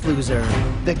Biggest Loser,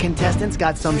 the contestants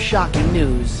got some shocking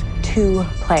news. 2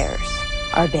 players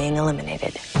are being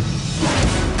eliminated.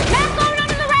 Not going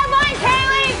under the red line,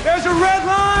 Kaylee! There's a red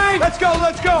line. Let's go,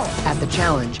 let's go. At the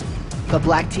challenge, the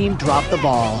black team dropped the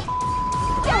ball,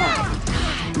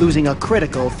 losing a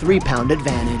critical 3-pound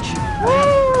advantage.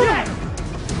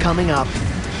 Coming up,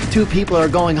 2 people are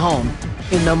going home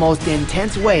in the most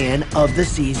intense weigh-in of the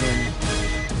season.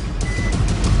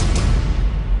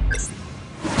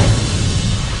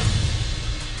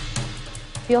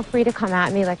 Feel free to come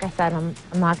at me. Like I said, I'm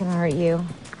not gonna hurt you.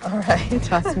 All right.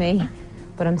 Trust me.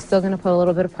 But I'm still gonna put a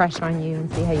little bit of pressure on you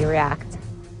and see how you react.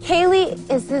 Kaylee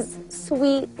is this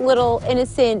sweet, little,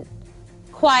 innocent,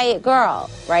 quiet girl,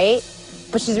 right?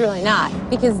 But she's really not.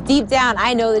 Because deep down,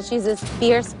 I know that she's this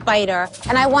fierce fighter,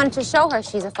 and I wanted to show her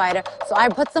she's a fighter, so I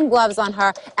put some gloves on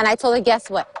her, and I told her, guess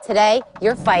what? Today,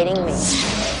 you're fighting me.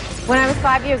 When I was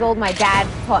 5 years old, my dad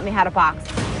taught me how to box.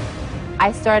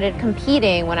 I started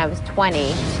competing when I was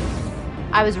 20.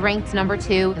 I was ranked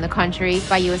 #2 in the country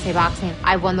by USA Boxing.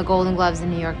 I won the Golden Gloves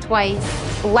in New York twice.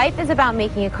 Life is about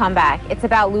making a comeback. It's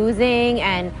about losing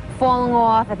and falling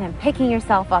off and then picking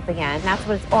yourself up again. That's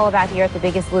what it's all about here at The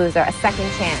Biggest Loser, a second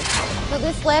chance. So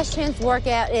this last chance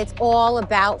workout, it's all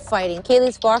about fighting.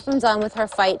 Kaylee's far from done with her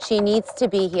fight. She needs to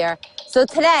be here. So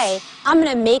today, I'm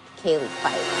gonna make Kaylee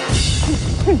fight.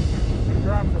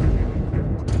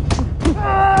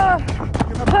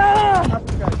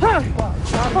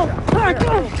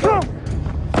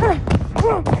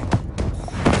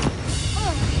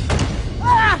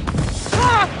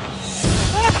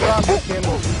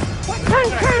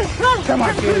 Come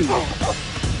on, Kaylee.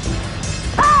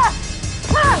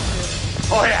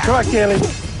 Oh, yeah. Come on, Kaylee.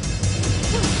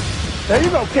 There you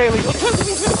go, Kaylee.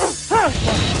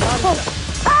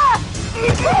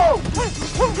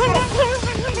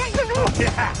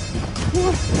 Yeah.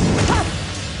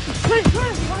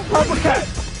 Uppercut.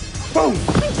 Boom.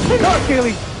 Come on,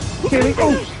 Kaylee. Kaylee, oh.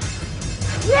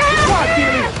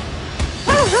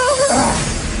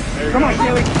 Come on, Kaylee. Come on,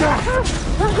 Kaylee.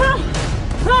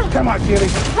 Come on,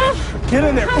 Kaylee. Get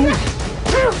in there. Ooh.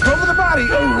 Go for the body.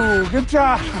 Ooh, good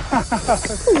job.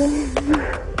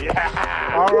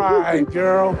 Yeah. All right,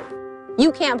 girl.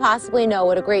 You can't possibly know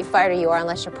what a great fighter you are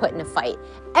unless you're put in a fight.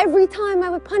 Every time I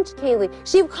would punch Kaylee,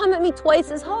 she would come at me twice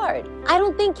as hard. I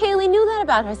don't think Kaylee knew that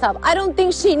about herself. I don't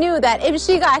think she knew that if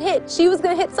she got hit, she was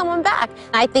gonna hit someone back.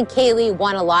 I think Kaylee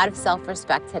won a lot of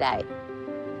self-respect today.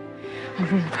 I'm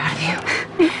really proud of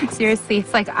you. Seriously,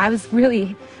 it's like I was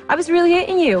really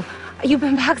hitting you. You've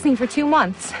been boxing for 2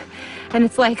 months. And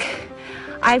it's like,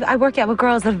 I work out with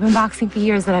girls that have been boxing for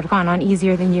years that I've gone on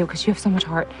easier than you because you have so much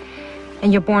heart.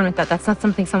 And you're born with that. That's not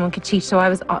something someone could teach. So I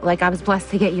was blessed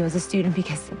to get you as a student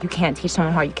because you can't teach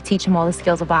someone heart. You could teach them all the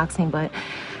skills of boxing, but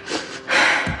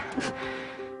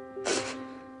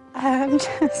I'm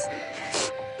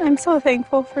so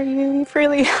thankful for you. You've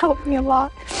really helped me a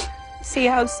lot. See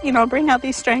how, bring out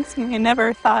these strengths in me. I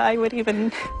never thought I would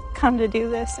even come to do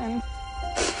this, and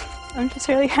I'm just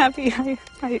really happy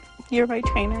you're my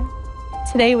trainer.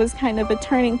 Today was kind of a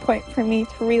turning point for me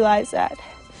to realize that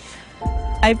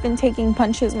I've been taking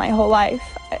punches my whole life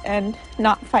and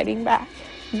not fighting back,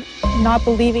 not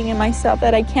believing in myself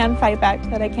that I can fight back,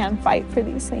 that I can fight for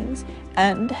these things.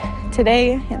 And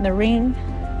today in the ring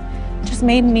just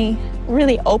made me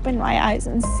really open my eyes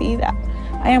and see that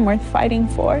I am worth fighting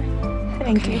for.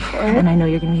 Thank you for it. And I know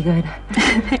you're gonna be good.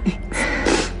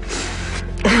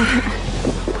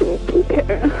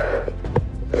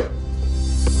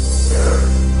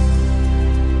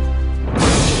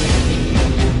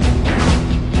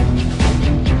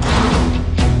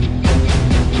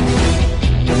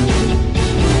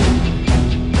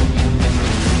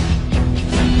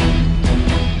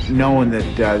 Knowing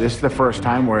that this is the first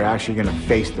time we're actually going to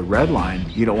face the red line,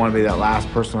 you don't want to be that last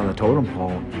person on the totem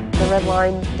pole. The red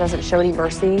line doesn't show any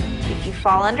mercy. If you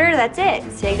fall under, that's it.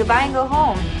 Say goodbye and go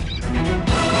home.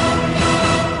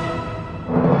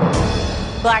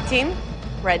 Black team,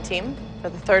 red team, for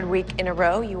the third week in a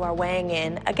row, you are weighing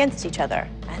in against each other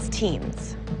as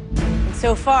teams. And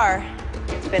so far,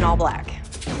 it's been all black.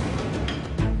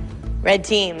 Red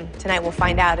team, tonight we'll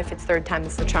find out if it's third time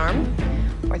is the charm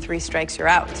or 3 strikes you're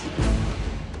out.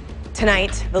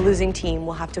 Tonight, the losing team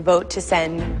will have to vote to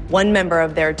send one member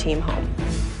of their team home.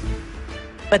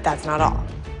 But that's not all.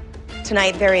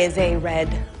 Tonight, there is a red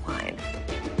line.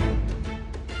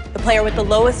 The player with the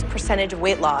lowest percentage of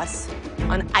weight loss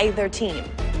on either team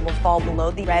will fall below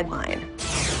the red line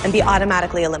and be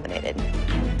automatically eliminated.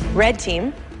 Red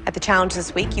team, at the challenge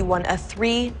this week, you won a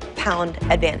 3-pound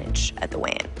advantage at the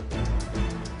weigh-in.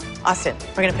 Austin,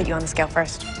 we're gonna put you on the scale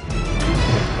first.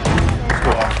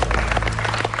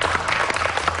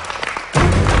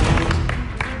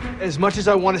 As much as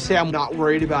I want to say I'm not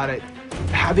worried about it,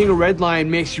 having a red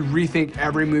line makes you rethink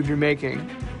every move you're making.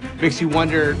 Makes you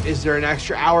wonder, is there an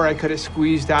extra hour I could have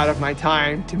squeezed out of my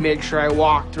time to make sure I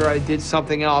walked or I did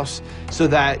something else so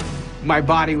that my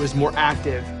body was more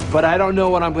active? But I don't know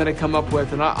what I'm going to come up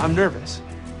with, and I'm nervous.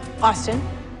 Austin,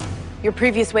 your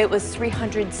previous weight was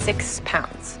 306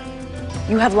 pounds.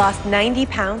 You have lost 90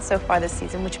 pounds so far this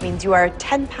season, which means you are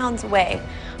 10 pounds away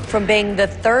from being the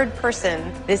third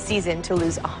person this season to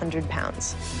lose 100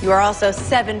 pounds. You are also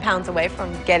 7 pounds away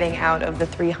from getting out of the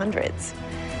 300s.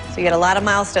 So you got a lot of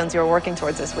milestones you're working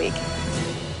towards this week.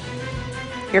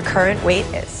 Your current weight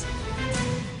is...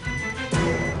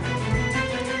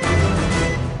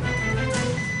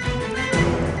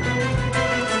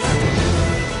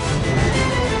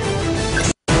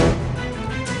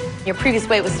 Your previous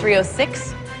weight was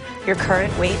 306. Your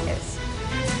current weight is...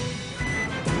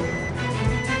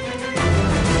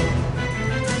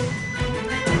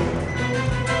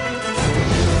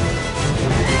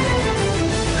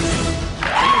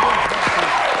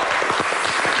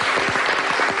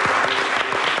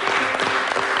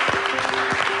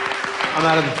 I'm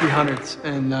out of the 300s,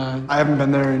 and I haven't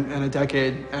been there in a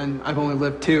decade, and I've only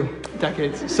lived 2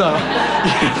 decades, so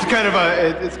it's kind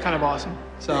of awesome.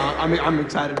 So I'm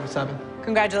excited for 7.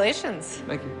 Congratulations.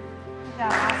 Thank you.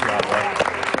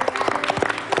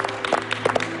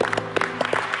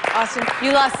 Austin,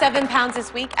 you lost 7 pounds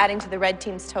this week, adding to the red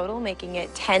team's total, making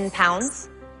it 10 pounds.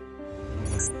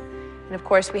 And of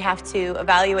course, we have to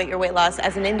evaluate your weight loss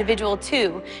as an individual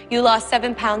too. You lost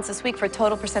 7 pounds this week for a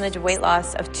total percentage of weight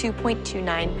loss of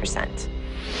 2.29%.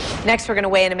 Next, we're going to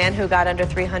weigh in a man who got under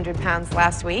 300 pounds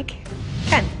last week,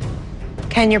 Ken.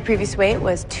 Ken, your previous weight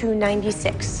was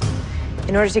 296.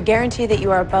 In order to guarantee that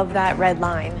you are above that red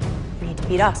line, you need to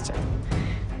beat Austin,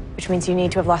 which means you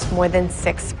need to have lost more than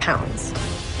 6 pounds.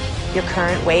 Your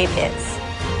current weight is...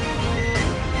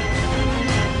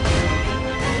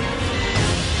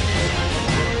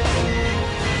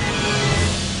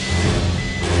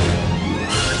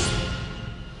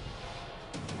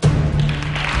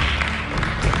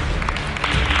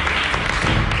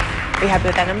 Are you happy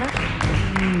with that number?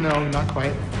 No, not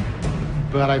quite.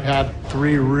 But I've had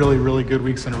 3 really, really good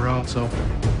weeks in a row, so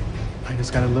I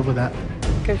just gotta live with that.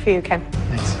 Good for you, Ken.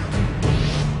 Thanks.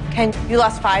 Ken, you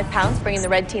lost 5 pounds, bringing the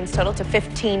red team's total to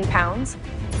 15 pounds.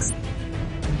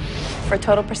 For a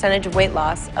total percentage of weight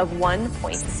loss of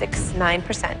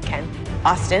 1.69%, Ken.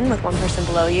 Austin, with 1 person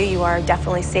below you, you are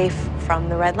definitely safe from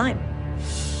the red line.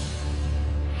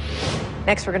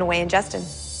 Next, we're gonna weigh in Justin.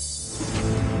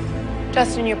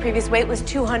 Justin, your previous weight was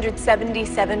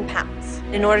 277 pounds.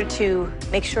 In order to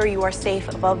make sure you are safe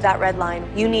above that red line,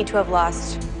 you need to have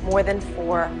lost more than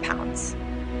 4 pounds.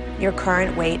 Your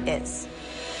current weight is...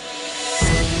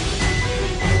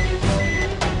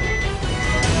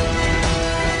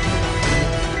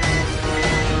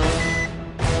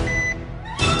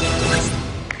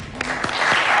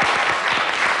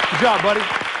 Good job, buddy.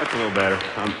 That's a little better.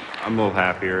 I'm a little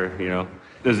happier, you know.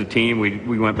 As a team,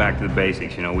 we went back to the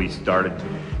basics. You know, we started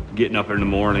getting up in the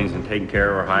mornings and taking care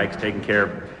of our hikes, taking care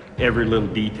of every little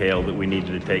detail that we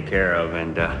needed to take care of.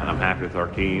 And I'm happy with our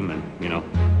team. And, you know,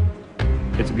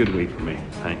 it's a good week for me.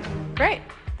 Thanks. Great.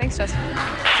 Thanks, Justin.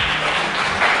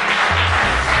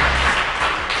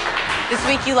 This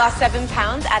week, you lost 7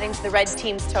 pounds, adding to the red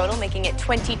team's total, making it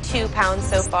 22 pounds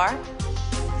so far.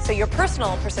 So your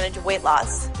personal percentage of weight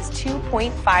loss is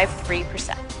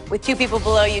 2.53%. With 2 people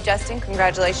below you, Justin,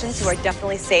 congratulations. You are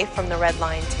definitely safe from the red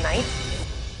line tonight.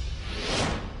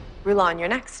 Rulon, you're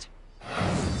next.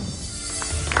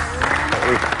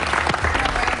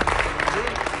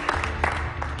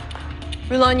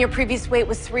 Rulon, your previous weight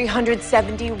was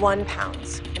 371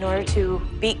 pounds. In order to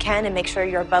beat Ken and make sure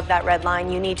you're above that red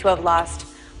line, you need to have lost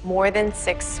more than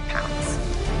 6 pounds.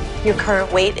 Your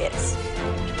current weight is.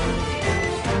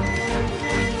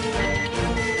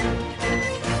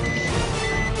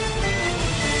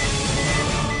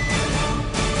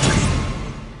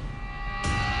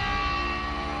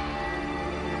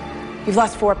 You've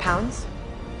lost 4 pounds.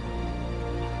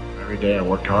 Every day I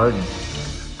worked hard and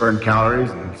burned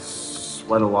calories and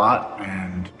sweat a lot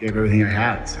and gave everything I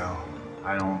had, so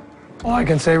I don't... All I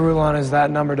can say, Rulon, is that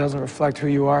number doesn't reflect who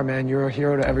you are, man. You're a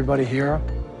hero to everybody here.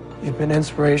 You've been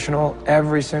inspirational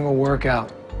every single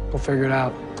workout. We'll figure it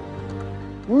out.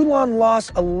 Rulon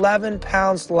lost 11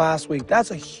 pounds last week.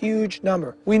 That's a huge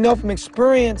number. We know from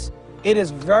experience it is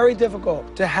very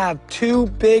difficult to have 2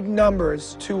 big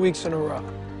numbers 2 weeks in a row.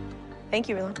 Thank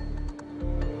you, Rulon.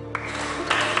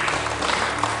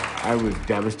 I was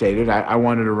devastated. I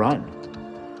wanted to run.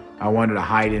 I wanted to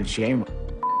hide in shame.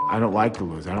 I don't like to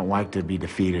lose. I don't like to be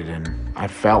defeated, and I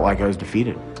felt like I was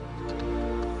defeated.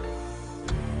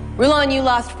 Rulon, you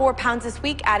lost 4 pounds this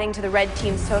week, adding to the red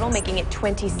team's total, making it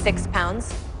 26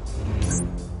 pounds.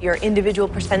 Your individual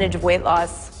percentage of weight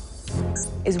loss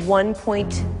is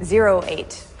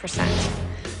 1.08%,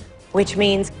 which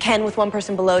means, Ken, with 1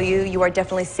 person below you, you are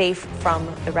definitely safe from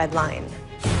the red line.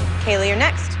 Kaylee, you're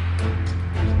next.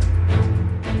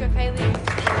 Go, Kaylee.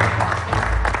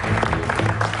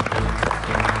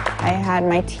 I had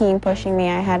my team pushing me,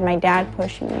 I had my dad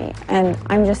pushing me, and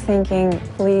I'm just thinking,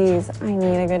 please, I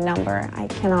need a good number. I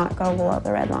cannot go below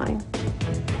the red line.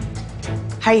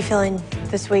 How are you feeling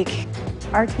this week?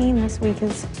 Our team this week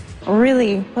has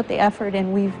really put the effort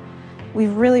in.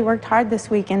 We've really worked hard this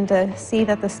week, and to see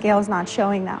that the scale is not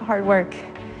showing that hard work,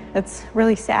 it's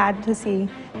really sad to see.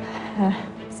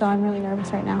 So I'm really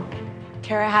nervous right now.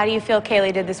 Cara, how do you feel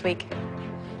Kaylee did this week?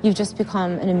 You've just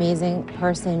become an amazing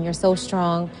person. You're so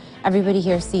strong. Everybody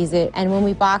here sees it. And when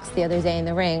we boxed the other day in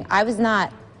the ring, I was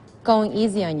not going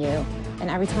easy on you. And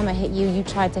every time I hit you, you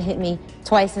tried to hit me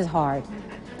twice as hard.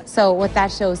 So what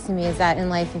that shows to me is that in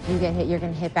life, if you get hit, you're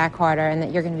going to hit back harder, and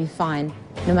that you're going to be fine.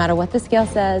 No matter what the scale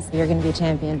says, you're going to be a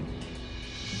champion.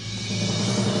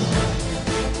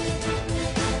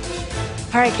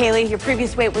 All right, Kaylee, your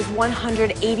previous weight was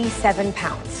 187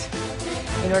 pounds.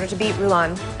 In order to beat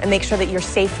Rulon and make sure that you're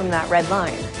safe from that red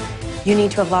line, you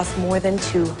need to have lost more than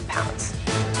 2 pounds.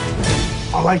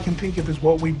 All I can think of is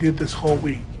what we did this whole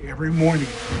week, every morning.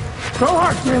 Go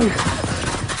hard, Kaylee.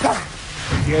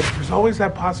 Yet there's always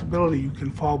that possibility you can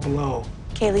fall below.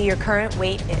 Kaylee, your current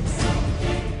weight is?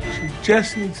 She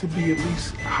just needs to be at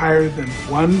least higher than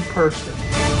 1 person.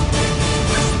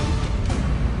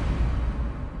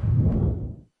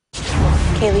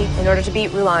 Kaylee, in order to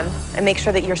beat Rulon and make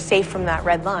sure that you're safe from that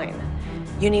red line,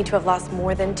 you need to have lost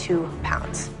more than 2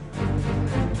 pounds.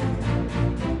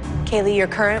 Kaylee, your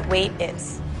current weight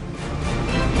is?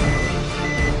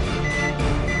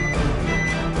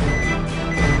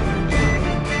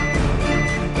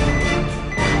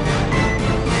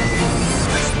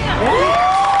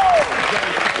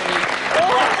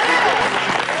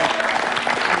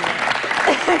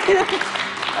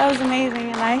 That was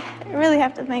amazing, and I really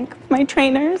have to thank my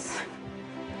trainers,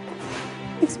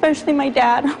 especially my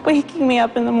dad, waking me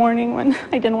up in the morning when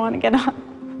I didn't want to get up.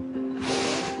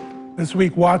 This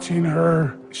week, watching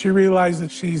her, she realized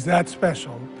that she's that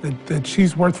special, that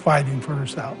she's worth fighting for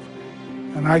herself.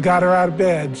 And I got her out of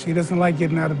bed. She doesn't like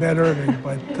getting out of bed early,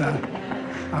 but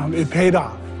it paid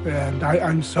off, and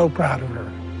I'm so proud of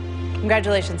her.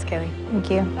 Congratulations, Kaylee. Thank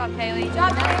you. Good job, Kaylee. Good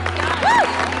job, Kaylee.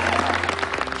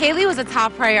 Kaylee was a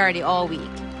top priority all week.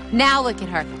 Now look at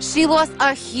her. She lost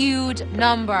a huge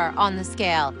number on the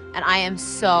scale, and I am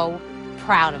so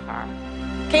proud of her.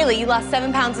 Kaylee, you lost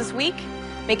 7 pounds this week,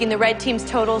 making the red team's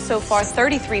total so far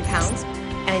 33 pounds,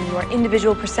 and your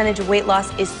individual percentage of weight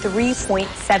loss is 3.74%.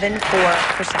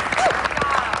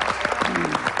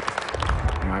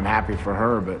 I'm happy for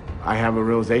her, but I have a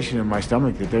realization in my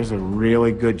stomach that there's a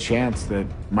really good chance that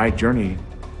my journey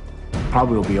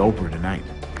probably will be over tonight.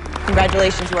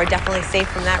 Congratulations, you are definitely safe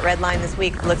from that red line this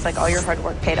week. It looks like all your hard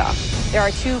work paid off. There are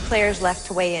 2 players left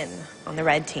to weigh in on the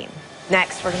red team.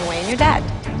 Next, we're going to weigh in your dad,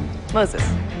 Moses.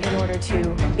 In order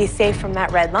to be safe from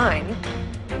that red line,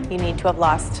 you need to have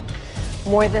lost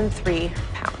more than 3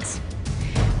 pounds.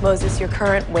 Moses, your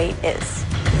current weight is?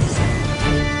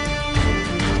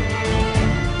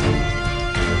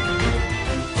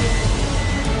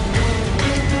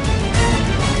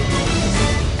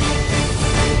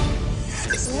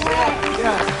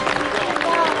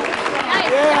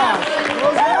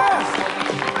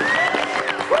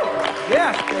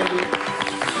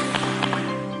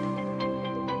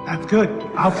 That's good.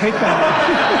 I'll take that.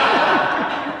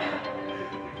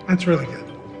 That's really good.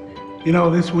 You know,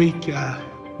 this week,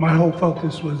 my whole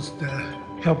focus was to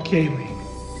help Kaylee.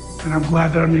 And I'm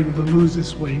glad that I'm able to lose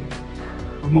this weight,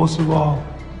 but most of all,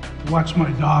 to watch my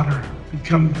daughter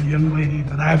become the young lady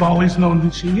that I've always known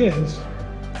that she is.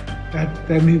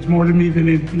 That means more to me than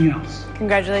anything else.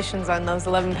 Congratulations on those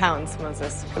 11 pounds,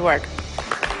 Moses. Good work.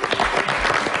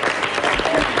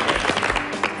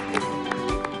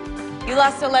 You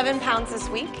lost 11 pounds this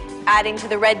week, adding to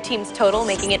the red team's total,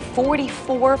 making it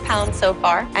 44 pounds so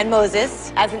far. And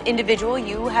Moses, as an individual,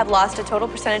 you have lost a total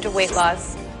percentage of weight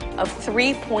loss of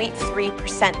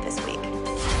 3.3% this week,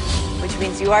 which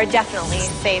means you are definitely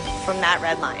safe from that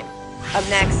red line. Up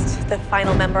next, the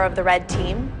final member of the red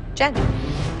team, Jen.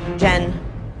 Jen,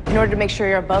 in order to make sure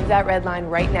you're above that red line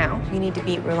right now, you need to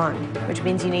beat Rutten, which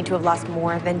means you need to have lost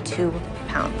more than 2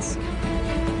 pounds.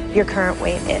 Your current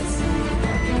weight is...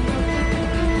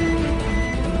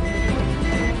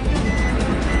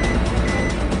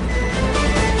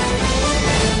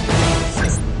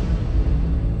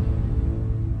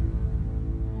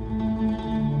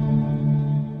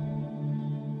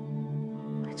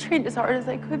 I trained as hard as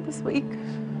I could this week.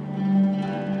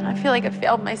 I feel like I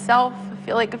failed myself. I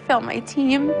feel like I failed my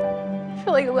team. I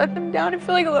feel like I let them down. I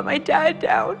feel like I let my dad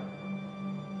down.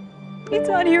 He's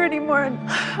not here anymore, and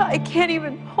I can't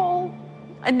even pull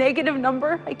a negative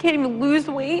number. I can't even lose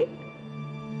weight.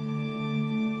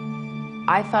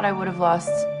 I thought I would have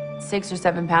lost 6 or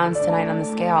 7 pounds tonight on the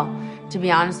scale. To be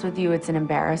honest with you, it's an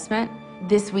embarrassment.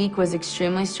 This week was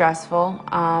extremely stressful.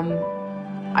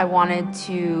 I wanted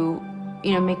to,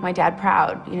 make my dad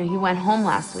proud. He went home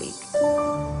last week.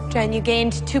 Jen, you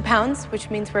gained 2 pounds, which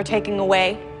means we're taking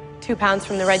away 2 pounds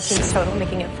from the red team's total,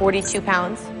 making it 42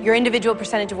 pounds. Your individual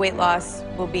percentage of weight loss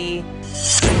will be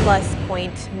plus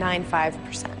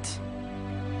 0.95%,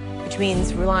 which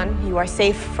means, Rutten, you are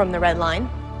safe from the red line,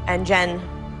 and Jen,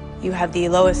 you have the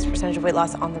lowest percentage of weight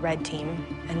loss on the red team,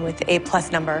 and with a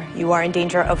plus number, you are in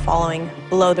danger of falling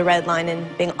below the red line and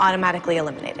being automatically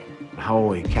eliminated.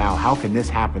 Holy cow, how can this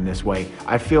happen this way?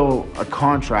 I feel a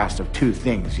contrast of two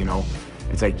things,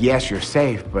 It's like, yes, you're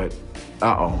safe, but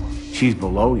uh-oh, she's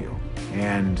below you.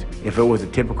 And if it was a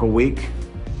typical week,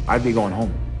 I'd be going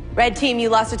home. Red team, you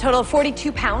lost a total of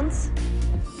 42 pounds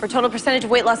for a total percentage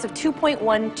of weight loss of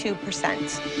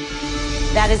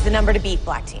 2.12%. That is the number to beat,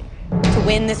 black team. To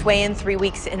win this weigh-in 3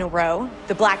 weeks in a row,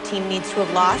 the black team needs to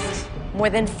have lost more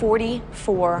than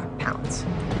 44 pounds.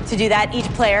 To do that, each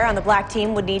player on the black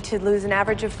team would need to lose an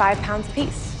average of 5 pounds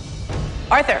apiece.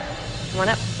 Arthur, come on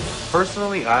up.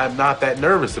 Personally, I'm not that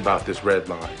nervous about this red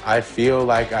line. I feel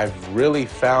like I've really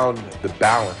found the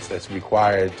balance that's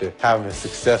required to have a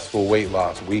successful weight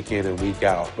loss week in and week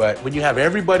out. But when you have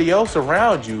everybody else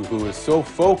around you who is so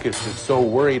focused and so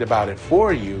worried about it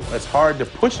for you, it's hard to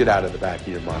push it out of the back of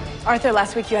your mind. Arthur,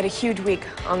 last week you had a huge week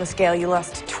on the scale. You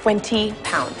lost 20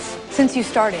 pounds. Since you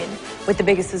started with the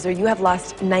Biggest Loser, you have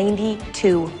lost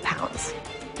 92 pounds,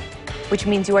 which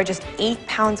means you are just 8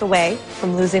 pounds away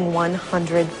from losing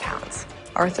 100 pounds.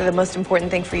 Arthur, the most important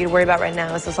thing for you to worry about right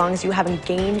now is as long as you haven't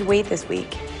gained weight this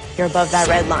week, you're above that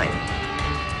red line.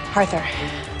 Arthur,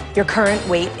 your current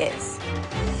weight is...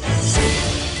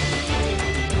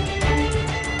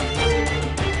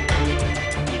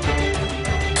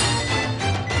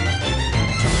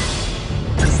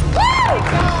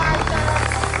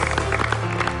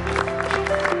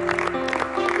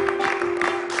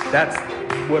 That's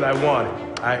what I wanted.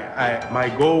 My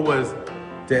goal was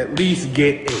to at least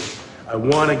get 8. I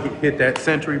want to hit that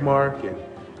century mark, and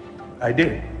I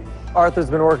did. Arthur's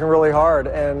been working really hard,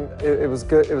 and it was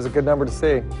good. It was a good number to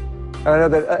see. And I know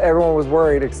that everyone was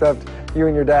worried except you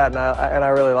and your dad, and I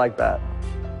really like that.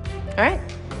 All right.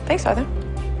 Thanks, Arthur.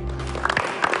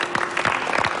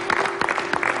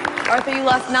 Arthur, you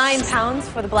lost 9 pounds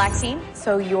for the black team,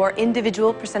 so your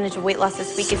individual percentage of weight loss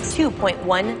this week is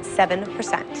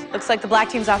 2.17%. Looks like the black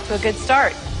team's off to a good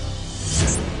start.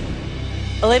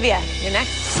 Olivia, you're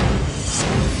next.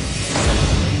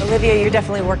 Olivia, you're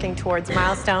definitely working towards a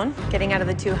milestone, getting out of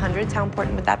the 200s. How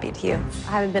important would that be to you?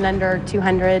 I haven't been under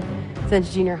 200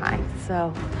 since junior high,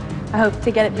 so I hope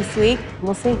to get it this week.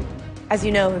 We'll see. As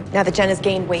you know, now that Jen has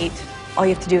gained weight, all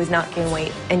you have to do is not gain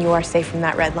weight, and you are safe from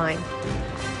that red line.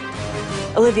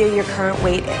 Olivia, your current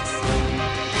weight is...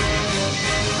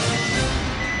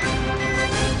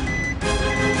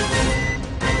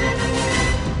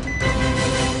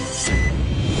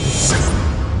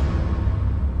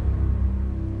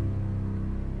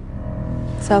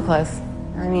 So close.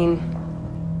 I mean,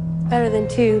 better than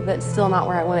 2, but still not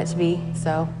where I want it to be.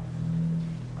 So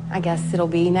I guess it'll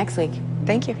be next week.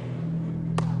 Thank you.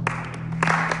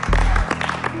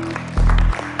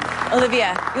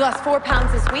 Olivia, you lost 4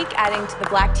 pounds this week, adding to the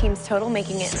black team's total,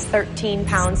 making it 13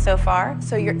 pounds so far.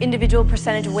 So your individual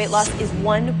percentage of weight loss is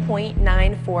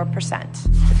 1.94%.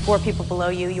 With 4 people below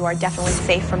you, you are definitely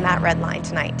safe from that red line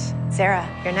tonight. Sarah,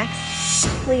 you're next.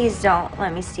 Please don't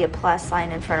let me see a plus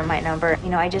sign in front of my number. You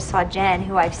know, I just saw Jen,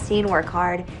 who I've seen work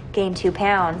hard, gain 2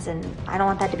 pounds, and I don't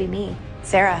want that to be me.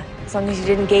 Sarah, as long as you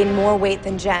didn't gain more weight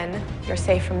than Jen, you're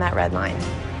safe from that red line.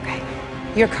 Okay.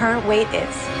 Your current weight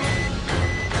is...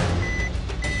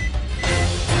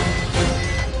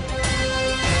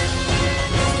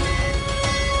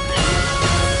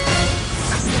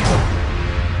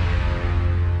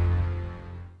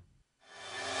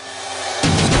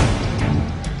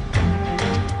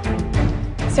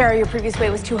 Sarah, your previous weight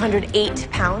was 208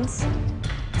 pounds.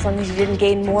 As long as you didn't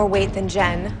gain more weight than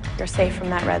Jen, you're safe from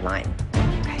that red line.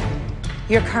 Okay.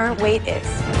 Your current weight is...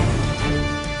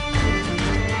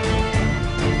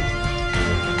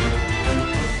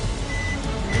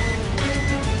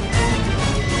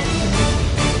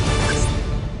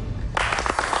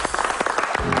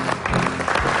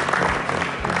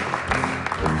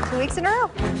 Two weeks in a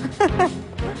row.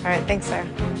 All right, thanks, Sarah.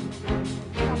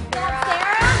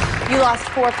 You lost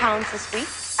 4 pounds this week,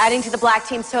 adding to the black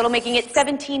team's total, making it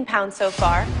 17 pounds so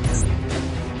far.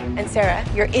 And Sarah,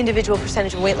 your individual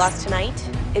percentage of weight loss tonight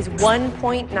is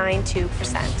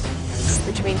 1.92%,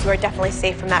 which means you are definitely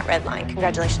safe from that red line.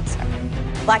 Congratulations, Sarah.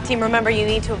 Black team, remember, you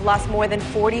need to have lost more than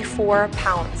 44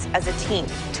 pounds as a team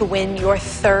to win your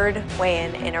 3rd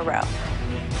weigh-in in a row.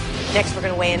 Next, we're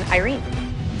going to weigh in Irene.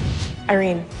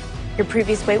 Irene, your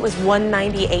previous weight was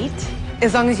 198.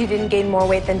 As long as you didn't gain more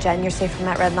weight than Jen, you're safe from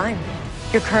that red line.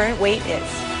 Your current weight is...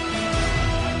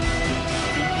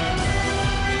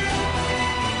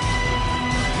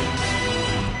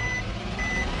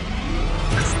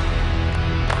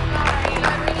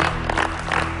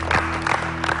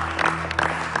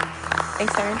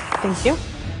 Thanks, Erin. Thank you.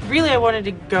 Really, I wanted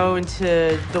to go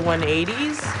into the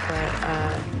 180s, but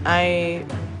I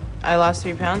lost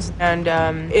 3 pounds, and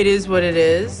it is what it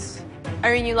is.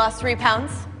 Irene, you lost 3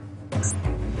 pounds.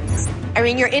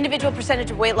 Irene, your individual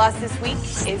percentage of weight loss this week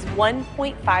is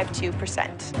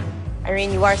 1.52%.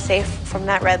 Irene, you are safe from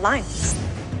that red line.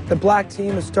 The black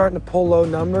team is starting to pull low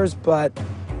numbers, but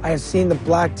I have seen the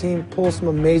black team pull some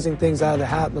amazing things out of the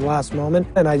hat in the last moment,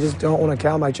 and I just don't want to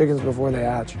count my chickens before they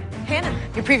hatch. Hannah,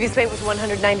 your previous weight was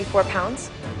 194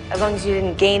 pounds. As long as you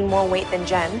didn't gain more weight than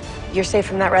Jen, you're safe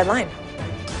from that red line.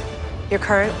 Your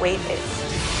current weight is...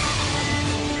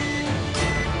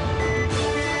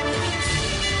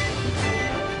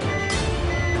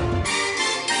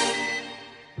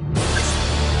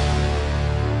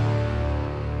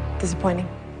 Disappointing.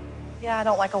 Yeah, I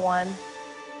don't like a 1.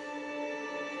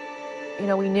 You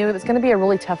know, we knew it was going to be a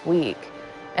really tough week.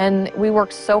 And we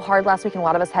worked so hard last week, and a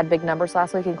lot of us had big numbers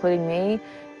last week, including me.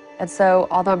 And so,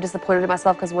 although I'm disappointed in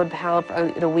myself because 1 pound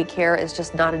in a week here is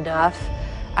just not enough,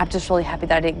 I'm just really happy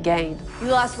that I didn't gain. You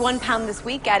lost 1 pound this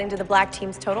week, adding to the black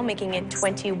team's total, making it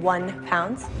 21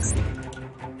 pounds.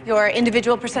 Your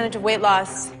individual percentage of weight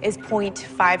loss is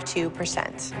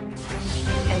 0.52%.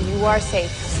 And you are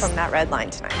safe from that red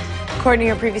line tonight. According to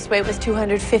your previous weight was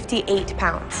 258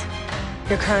 pounds.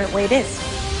 Your current weight is...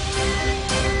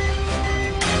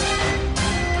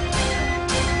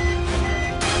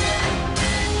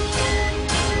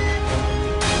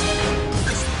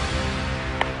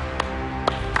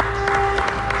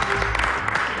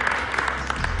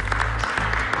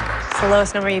 It's the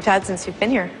lowest number you've had since you've been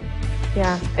here.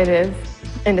 Yeah, it is.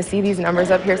 And to see these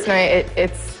numbers up here tonight,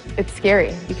 it's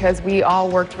scary because we all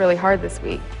worked really hard this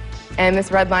week. And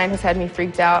this red line has had me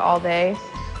freaked out all day.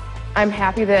 I'm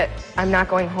happy that I'm not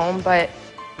going home, but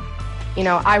you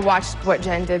know, I watched what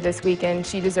Jen did this weekend.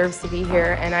 She deserves to be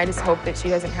here, and I just hope that she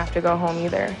doesn't have to go home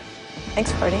either.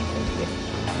 Thanks, Courtney. Thank you.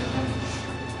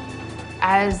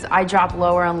 As I drop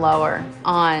lower and lower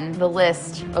on the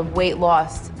list of weight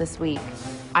lost this week,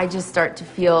 I just start to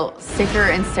feel sicker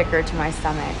and sicker to my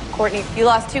stomach. Courtney, you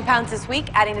lost 2 pounds this week,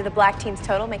 adding to the black team's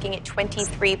total, making it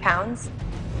 23 pounds.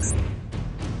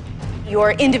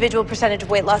 Your individual percentage of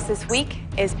weight loss this week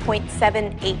is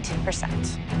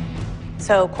 0.78%.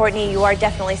 So, Courtney, you are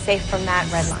definitely safe from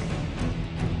that red line.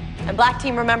 And black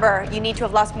team, remember, you need to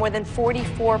have lost more than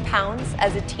 44 pounds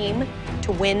as a team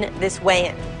to win this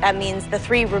weigh-in. That means the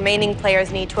 3 remaining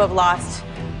players need to have lost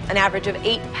an average of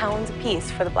 8 pounds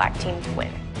apiece for the black team to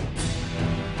win.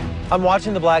 I'm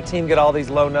watching the black team get all these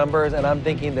low numbers, and I'm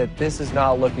thinking that this is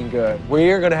not looking good.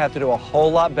 We're going to have to do a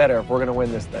whole lot better if we're going to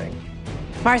win this thing.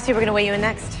 Marcy, we're going to weigh you in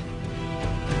next.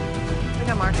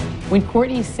 go, Marcy. When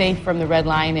Courtney's safe from the red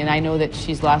line and I know that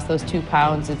she's lost those 2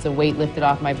 pounds, it's a weight lifted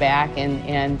off my back.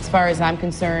 And as far as I'm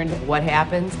concerned, what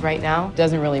happens right now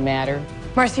doesn't really matter.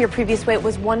 Marcy, your previous weight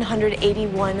was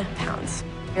 181 pounds.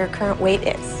 Your current weight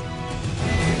is?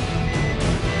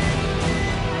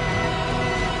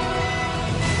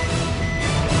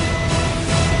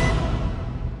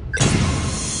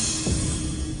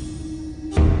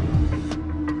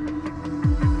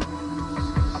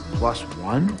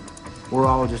 +1? We're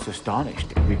all just astonished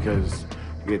because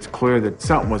it's clear that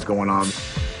something was going on.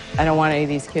 I don't want any of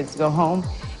these kids to go home.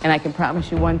 And I can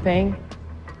promise you one thing,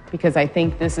 because I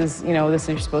think this is, you're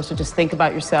supposed to just think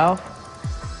about yourself.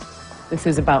 This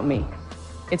is about me.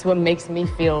 It's what makes me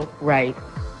feel right.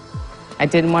 I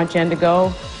didn't want Jen to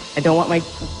go. I don't want my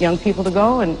young people to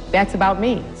go, and that's about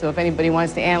me. So if anybody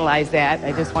wants to analyze that,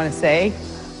 I just want to say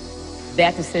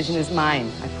that decision is mine,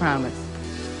 I promise.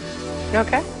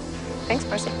 Okay. Thanks,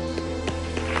 Marcy.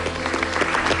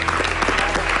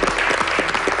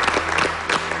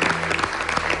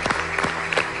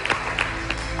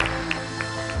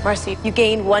 Marcy, you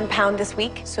gained 1 pound this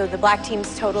week, so the black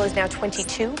team's total is now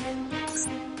 22.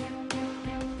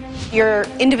 Your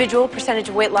individual percentage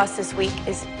of weight loss this week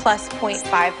is plus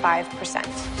 0.55%,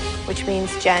 which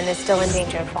means Jen is still in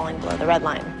danger of falling below the red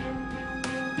line.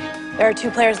 There are 2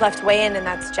 players left to weigh in, and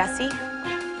that's Jesse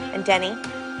and Denny.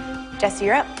 Jesse,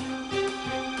 you're up.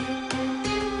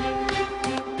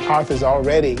 Arthur's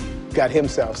already got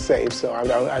himself safe, so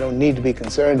I don't need to be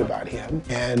concerned about him.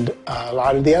 And a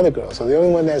lot of the other girls. So the only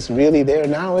one that's really there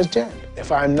now is Jen.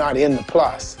 If I'm not in the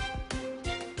plus,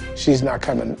 she's not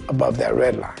coming above that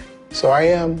red line. So I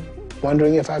am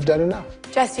wondering if I've done enough.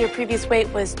 Jesse, your previous weight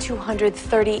was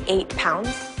 238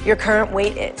 pounds. Your current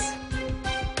weight is?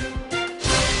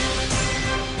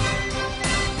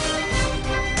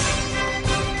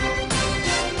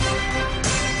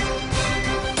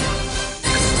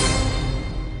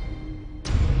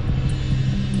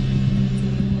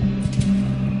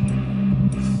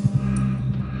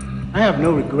 I have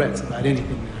no regrets about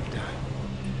anything that I've done.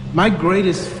 My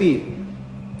greatest fear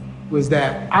was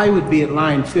that I would be at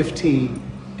line 15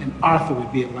 and Arthur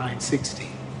would be at line 16.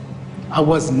 I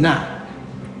was not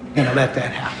gonna let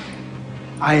that happen.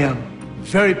 I am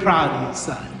very proud of you,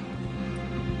 son.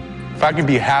 If I can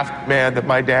be half the man that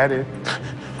my dad is,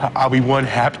 I'll be one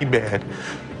happy man.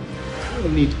 You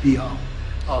don't need to be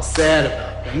all sad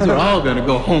about things. We're all gonna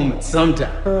go home at some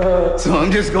time. So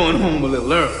I'm just going home a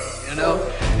little early, you know?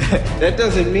 That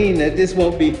doesn't mean that this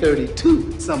won't be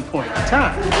 32 at some point in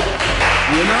time.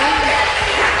 You know?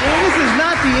 Well, this is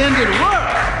not the end of the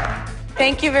world.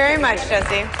 Thank you very much,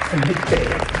 Jesse.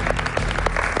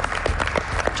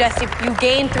 Jesse, you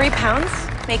gained 3 pounds,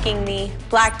 making the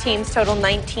black team's total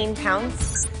 19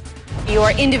 pounds.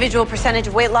 Your individual percentage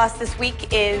of weight loss this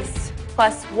week is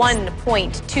plus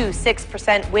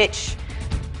 1.26%, which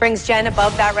brings Jen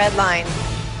above that red line.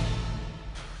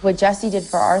 What Jesse did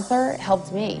for Arthur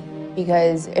helped me,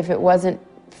 because if it wasn't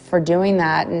for doing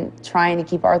that and trying to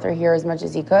keep Arthur here as much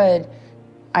as he could,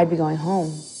 I'd be going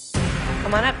home.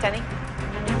 Come on up, Denny.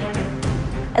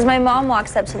 As my mom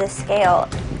walks up to the scale,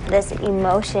 this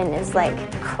emotion is like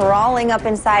crawling up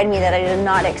inside me that I did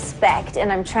not expect,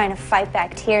 and I'm trying to fight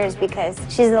back tears because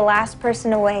she's the last person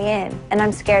to weigh in, and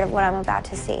I'm scared of what I'm about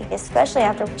to see, especially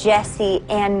after Jesse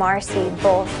and Marcy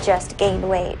both just gained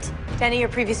weight. Denny, your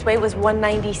previous weight was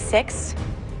 196.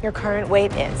 Your current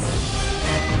weight is?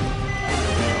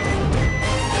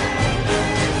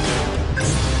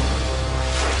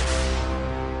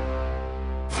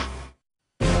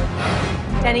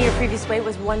 Denny, your previous weight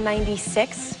was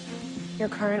 196. Your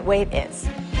current weight is?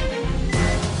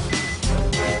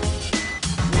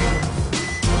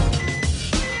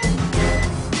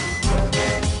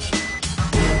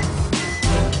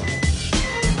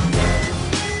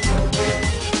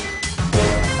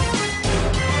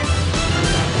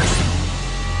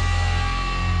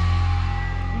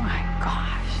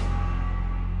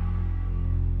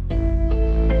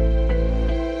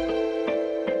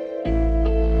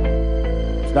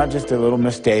 It's not just a little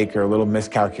mistake or a little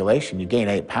miscalculation. You gain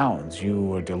 8 pounds. You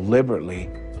were deliberately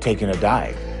taking a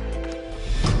dive.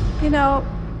 You know,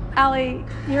 Allie,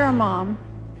 you're a mom,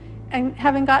 and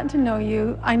having gotten to know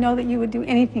you, I know that you would do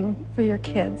anything for your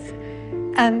kids.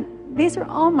 And these are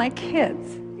all my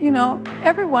kids, you know,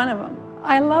 every one of them.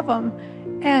 I love them.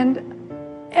 And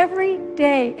every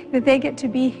day that they get to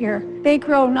be here, they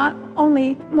grow not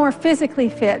only more physically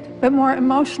fit, but more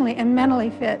emotionally and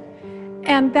mentally fit.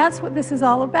 And that's what this is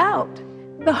all about.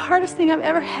 The hardest thing I've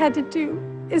ever had to do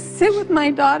is sit with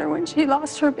my daughter when she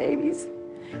lost her babies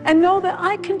and know that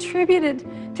I contributed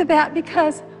to that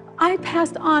because I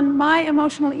passed on my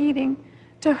emotional eating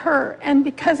to her, and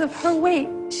because of her weight,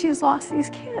 she's lost these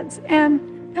kids, and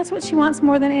that's what she wants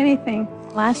more than anything.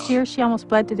 Last year, she almost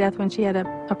bled to death when she had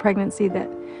a pregnancy that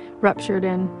ruptured,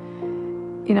 and,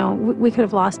 you know, we could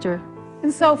have lost her.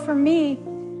 And so for me,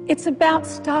 it's about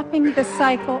stopping the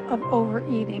cycle of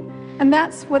overeating, and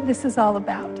that's what this is all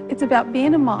about. It's about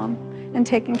being a mom and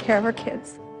taking care of her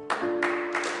kids.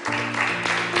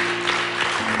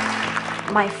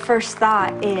 My first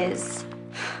thought is,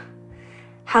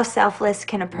 how selfless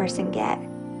can a person get?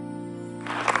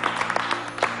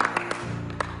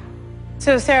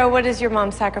 So, Sarah, what does your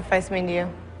mom's sacrifice mean to you?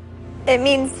 It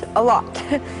means a lot.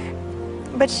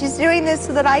 But she's doing this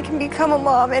so that I can become a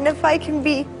mom, and if I can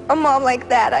be a mom like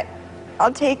that,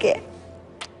 I'll take it.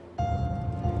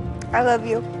 I love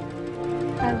you.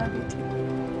 I love you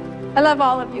too. I love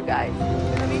all of you guys.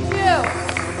 I love you too.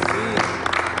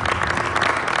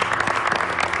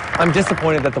 I'm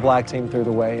disappointed that the black team threw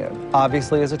the weigh-in.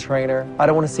 Obviously, as a trainer, I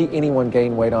don't want to see anyone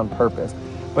gain weight on purpose.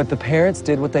 But the parents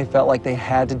did what they felt like they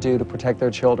had to do to protect their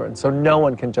children, so no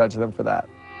one can judge them for that.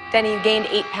 Denny, you gained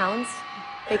 8 pounds,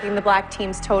 making the black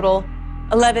team's total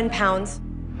 11 pounds.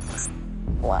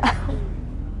 Wow.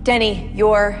 Denny,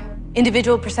 your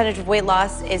individual percentage of weight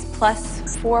loss is plus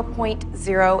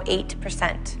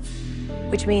 4.08%,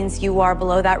 which means you are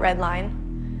below that red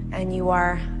line and you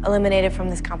are eliminated from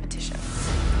this competition.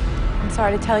 I'm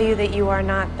sorry to tell you that you are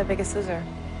not the biggest loser.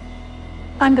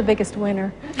 I'm the biggest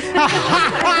winner.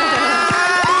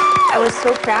 I was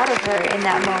so proud of her in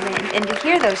that moment, and to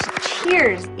hear those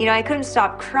cheers, you know, I couldn't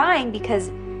stop crying because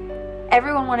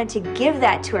everyone wanted to give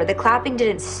that to her. The clapping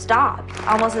didn't stop.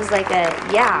 Almost as like a,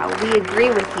 yeah, we agree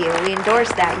with you. We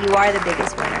endorse that. You are the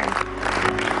biggest winner.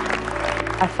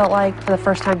 I felt like for the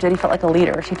first time, Diddy felt like a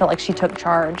leader. She felt like she took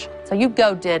charge. So you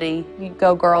go, Diddy. You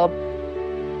go, girl.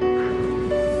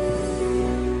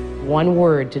 One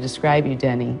word to describe you,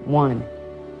 Denny. One.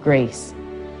 Grace.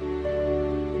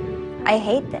 I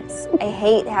hate this. I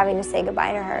hate having to say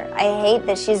goodbye to her. I hate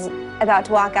that she's about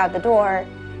to walk out the door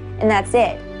and that's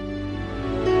it.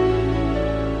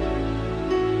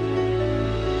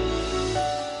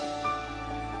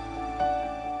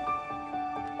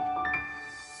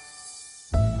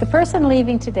 The person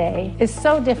leaving today is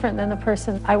so different than the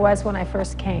person I was when I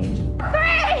first came. 3, 2,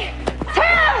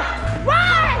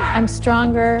 1! I'm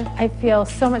stronger. I feel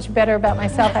so much better about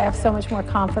myself. I have so much more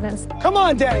confidence. Come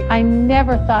on, Daddy. I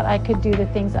never thought I could do the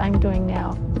things I'm doing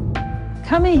now.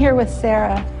 Coming here with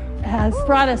Sarah has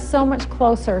brought us so much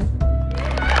closer.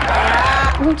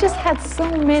 We've just had so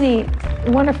many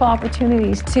wonderful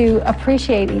opportunities to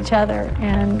appreciate each other,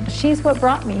 and she's what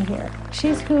brought me here.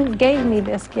 She's who gave me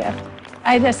this gift.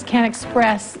 I just can't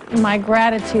express my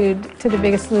gratitude to The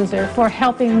Biggest Loser for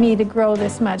helping me to grow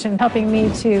this much and helping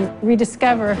me to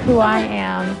rediscover who I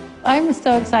am. I'm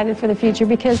so excited for the future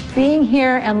because being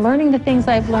here and learning the things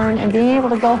I've learned and being able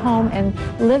to go home and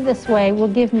live this way will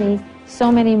give me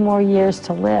so many more years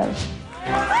to live.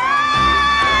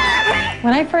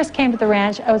 When I first came to the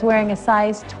ranch, I was wearing a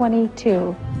size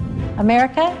 22.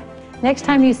 America, next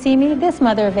time you see me, this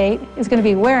mother of 8 is going to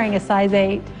be wearing a size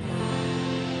 8.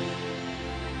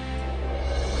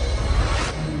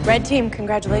 Red team,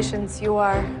 congratulations. You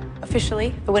are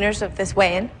officially the winners of this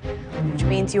weigh-in, which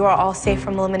means you are all safe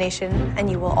from elimination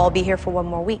and you will all be here for 1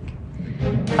 more week.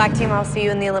 Black team, I'll see you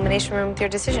in the elimination room with your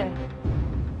decision.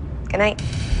 Good night.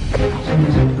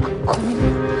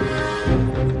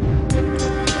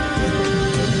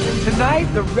 Tonight,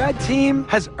 the red team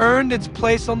has earned its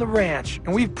place on the ranch,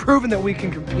 and we've proven that we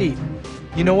can compete.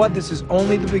 You know what? This is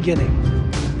only the beginning.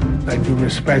 I do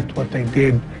respect what they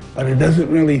did, but it doesn't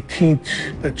really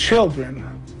teach the children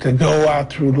to go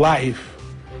out through life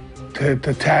to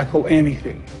tackle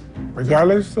anything.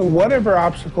 Regardless of whatever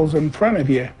obstacles in front of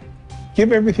you,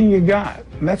 give everything you got.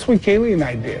 And that's what Kaylee and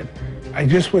I did. I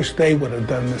just wish they would have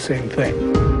done the same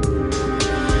thing.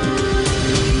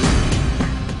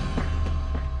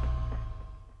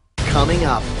 Coming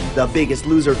up, the Biggest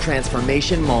Loser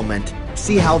transformation moment.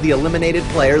 See how the eliminated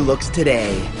player looks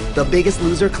today. The Biggest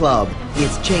Loser Club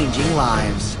is changing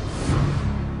lives.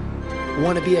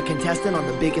 Want to be a contestant on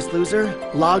The Biggest Loser?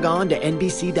 Log on to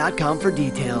NBC.com for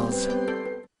details.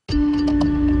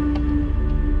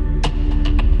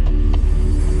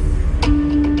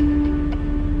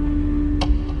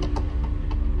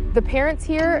 The parents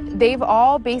here, they've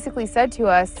all basically said to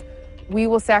us, we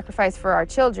will sacrifice for our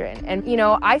children. And, you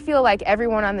know, I feel like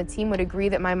everyone on the team would agree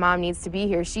that my mom needs to be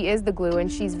here. She is the glue, and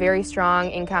she's very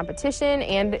strong in competition.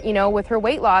 And, you know, with her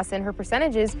weight loss and her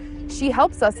percentages, she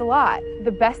helps us a lot.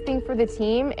 The best thing for the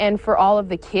team and for all of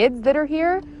the kids that are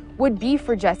here would be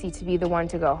for Jessie to be the one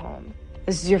to go home.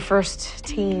 This is your first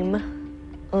team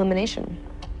elimination.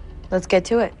 let's get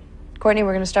to it. Courtney,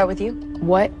 we're going to start with you.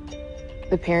 What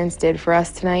the parents did for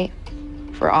us tonight,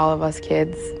 for all of us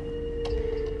kids,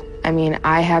 I mean,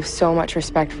 I have so much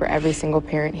respect for every single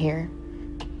parent here.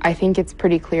 I think it's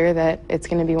pretty clear that it's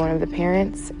going to be one of the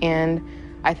parents, and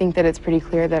I think that it's pretty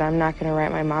clear that I'm not going to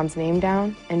write my mom's name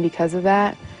down, and because of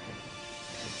that,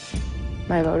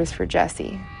 my vote is for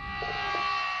Jessie.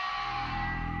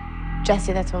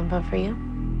 Jessie, that's one vote for you.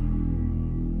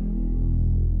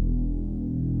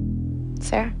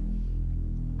 Sarah?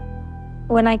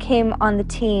 When I came on the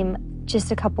team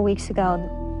just a couple weeks ago,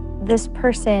 this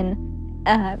person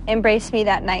embraced me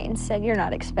that night and said, "You're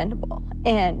not expendable."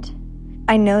 And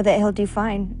I know that he'll do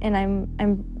fine, and I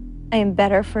am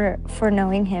better for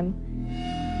knowing him.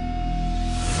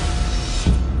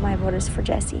 My vote is for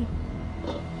Jessie.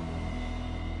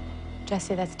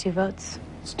 Jessie, that's 2 votes.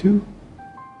 It's 2.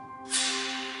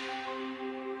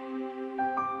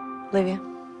 Olivia?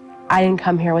 I didn't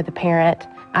come here with a parent.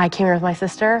 I came here with my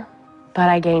sister, but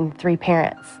I gained 3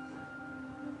 parents.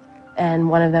 And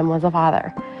one of them was a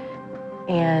father.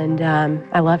 And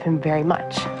I love him very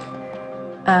much.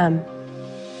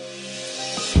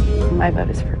 My vote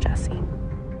is for Jessie.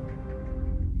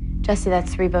 Jessie,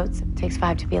 that's 3 votes. It takes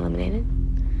 5 to be eliminated.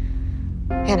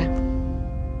 Hannah?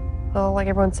 Well, like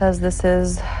everyone says, this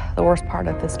is the worst part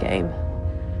of this game.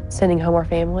 Sending home our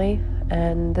family.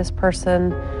 And this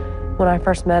person, when I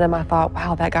first met him, I thought,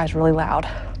 wow, that guy's really loud.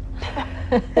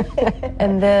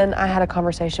 And then I had a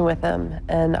conversation with him,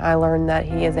 and I learned that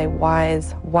he is a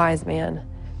wise, wise man.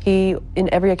 He, in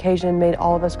every occasion, made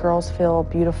all of us girls feel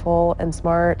beautiful and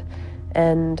smart,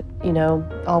 and, you know,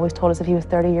 always told us if he was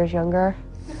 30 years younger.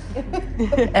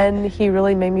 And he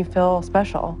really made me feel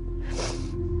special.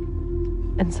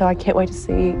 And so I can't wait to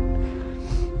see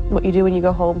what you do when you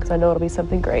go home, because I know it'll be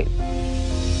something great.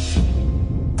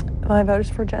 My vote is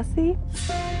for Jessie.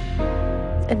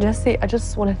 And Jessie, I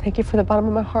just want to thank you from the bottom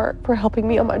of my heart for helping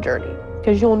me on my journey,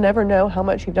 because you'll never know how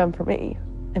much you've done for me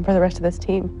and for the rest of this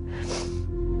team.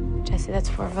 Jessie, that's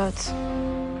 4 votes.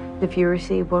 If you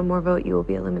receive 1 more vote, you will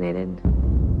be eliminated.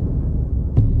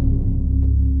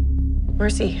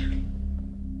 Mercy.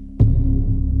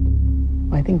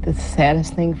 I think the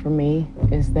saddest thing for me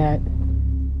is that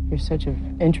you're such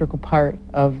an integral part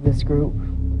of this group,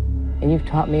 and you've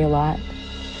taught me a lot.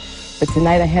 But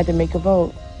tonight I had to make a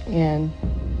vote, and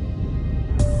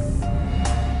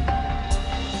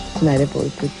tonight I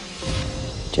voted for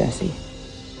Jessie.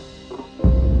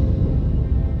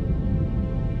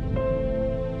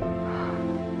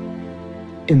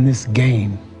 In this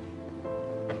game,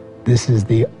 this is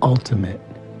the ultimate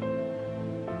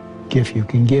gift you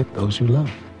can give those you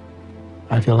love.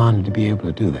 I feel honored to be able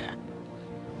to do that.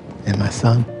 And my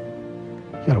son,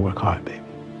 you gotta work hard, baby.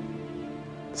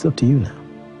 It's up to you now.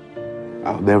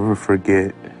 I'll never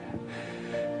forget,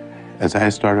 as I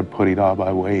started putting on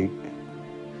my weight,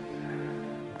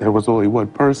 there was only one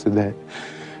person that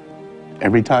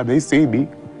every time they see me,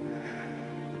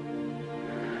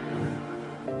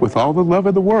 with all the love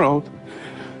in the world,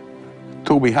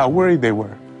 told me how worried they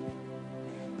were.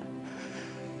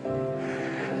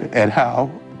 And how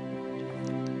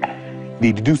you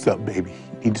need to do something, baby.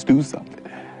 You need to do something.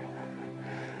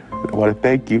 I want to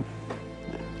thank you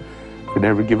for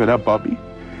never giving up on me.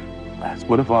 That's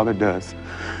what a father does.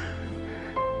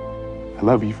 I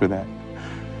love you for that.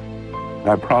 And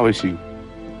I promise you,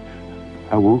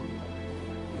 I will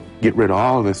get rid of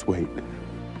all this weight.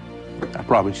 I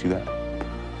promise you that.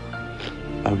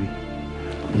 Love you.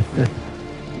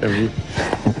 Love you.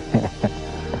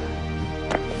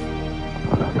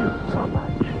 I love you so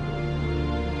much.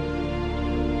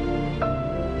 I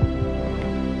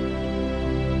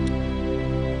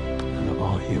love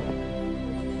all you.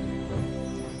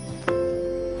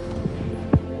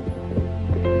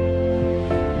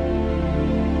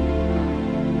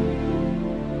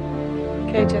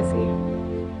 Okay,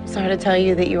 Jessie. Sorry to tell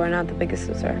you that you are not the biggest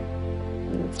loser.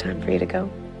 And it's time for you to go.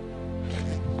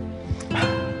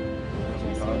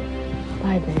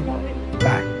 Bye, baby.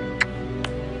 Bye.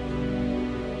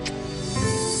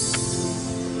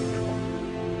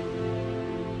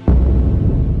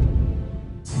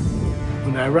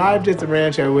 When I arrived at the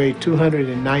ranch, I weighed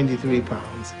 293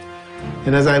 pounds.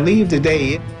 And as I leave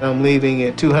today, I'm leaving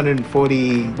at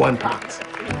 241 pounds.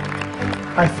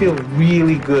 I feel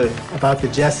really good about the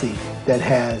Jessie that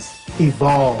has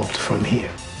evolved from here.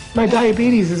 My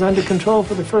diabetes is under control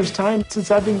for the first time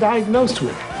since I've been diagnosed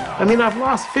with it. I mean, I've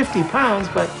lost 50 pounds,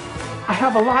 but I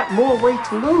have a lot more weight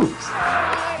to lose.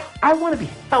 I want to be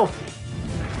healthy.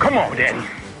 Come on, Daddy.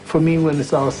 For me, when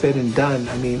it's all said and done,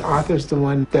 I mean, Arthur's the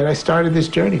one that I started this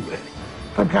journey with.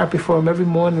 I'm happy for him every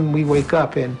morning we wake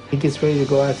up and he gets ready to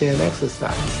go out there and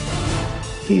exercise.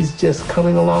 he's just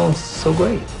coming along so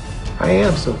great. I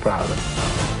am so proud of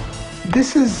him.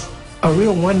 This is a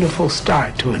real wonderful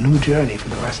start to a new journey for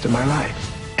the rest of my life,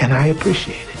 and I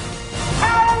appreciate it.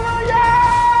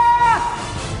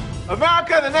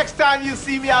 America, the next time you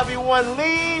see me, I'll be one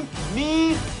lean,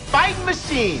 mean, fighting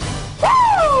machine.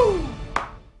 Woo!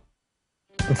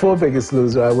 Before Biggest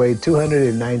Loser, I weighed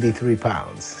 293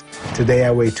 pounds. Today,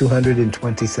 I weigh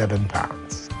 227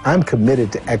 pounds. I'm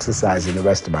committed to exercising the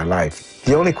rest of my life.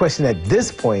 The only question at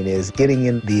this point is getting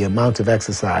in the amount of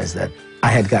exercise that I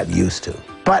had gotten used to.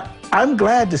 But I'm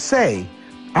glad to say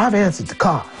I've answered the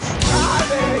call.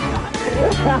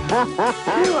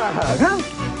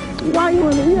 Why you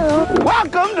want to yell?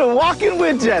 Welcome to Walking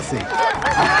with Jesse.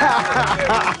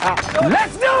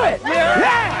 Let's do it!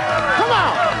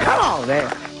 Yeah! Come on,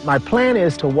 man. My plan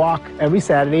is to walk every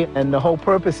Saturday, and the whole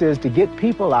purpose is to get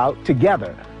people out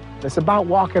together. It's about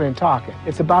walking and talking.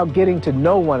 It's about getting to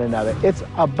know one another. It's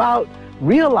about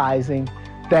realizing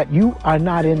that you are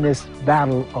not in this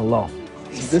battle alone.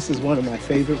 This is one of my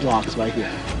favorite walks right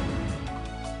here.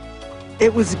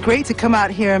 It was great to come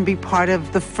out here and be part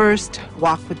of the first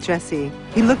Walk with Jesse.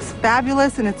 He looks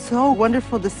fabulous, and it's so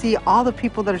wonderful to see all the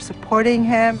people that are supporting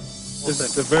him. This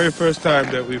is the very first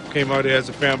time that we came out here as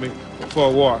a family for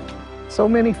a walk. So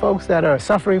many folks that are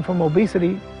suffering from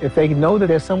obesity, if they know that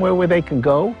there's somewhere where they can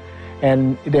go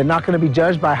and they're not going to be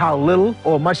judged by how little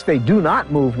or much they do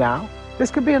not move now, this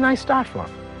could be a nice start for them.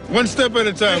 One step at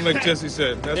a time, like Jesse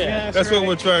said. That's what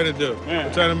we're trying to do.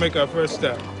 We're trying to make our first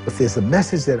step. If there's a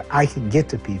message that I can get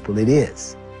to people, it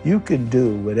is, you can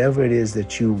do whatever it is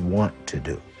that you want to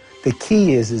do. The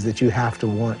key is that you have to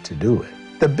want to do it.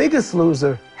 The Biggest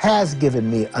Loser has given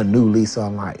me a new lease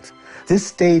on life. This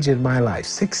stage in my life,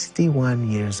 61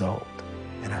 years old,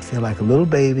 and I feel like a little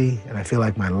baby, and I feel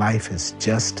like my life has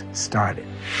just started.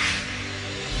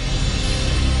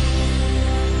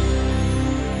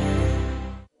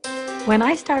 When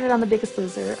I started on The Biggest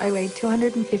Loser, I weighed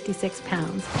 256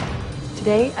 pounds.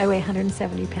 Today, I weigh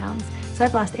 170 pounds, so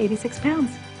I've lost 86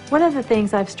 pounds. One of the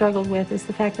things I've struggled with is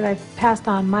the fact that I've passed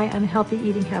on my unhealthy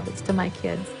eating habits to my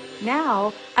kids.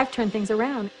 Now, I've turned things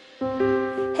around.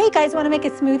 Hey guys, want to make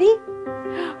a smoothie?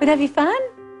 Would that be fun?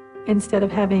 Instead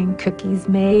of having cookies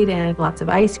made and lots of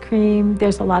ice cream,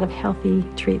 there's a lot of healthy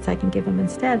treats I can give them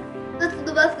instead. This is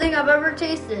the best thing I've ever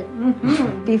tasted.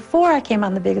 Before I came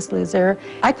on The Biggest Loser,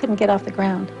 I couldn't get off the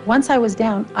ground. Once I was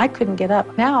down, I couldn't get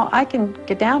up. Now I can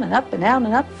get down and up and down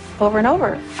and up over and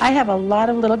over. I have a lot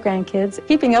of little grandkids.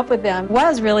 Keeping up with them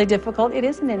was really difficult. It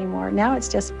isn't anymore. Now it's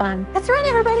just fun. Let's run,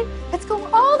 everybody. Let's go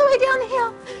all the way down the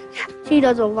hill. She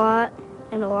does a lot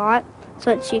and a lot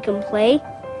so that she can play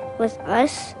with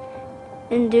us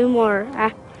and do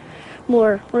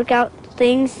more workout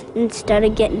things instead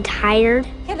of getting tired.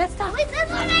 Okay, let's stop.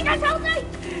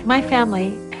 My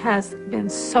family has been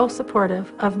so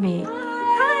supportive of me.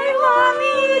 Hi,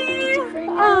 Mommy!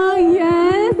 Oh,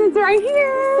 yes, it's right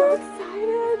here. So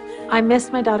excited. I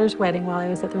missed my daughter's wedding while I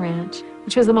was at the ranch,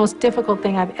 which was the most difficult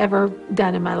thing I've ever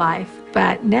done in my life.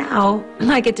 But now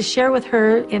I get to share with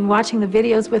her in watching the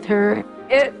videos with her.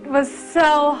 It was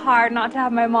so hard not to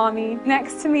have my mommy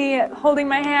next to me holding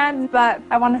my hand, but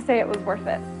I want to say it was worth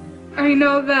it. I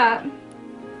know that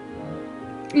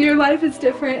your life is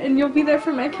different and you'll be there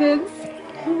for my kids.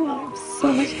 Oh, I'm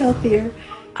so much healthier.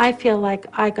 I feel like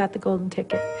I got the golden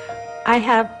ticket. I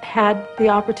have had the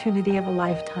opportunity of a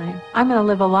lifetime. I'm going to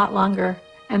live a lot longer,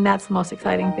 and that's the most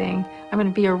exciting thing. I'm going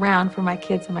to be around for my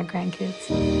kids and my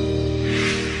grandkids.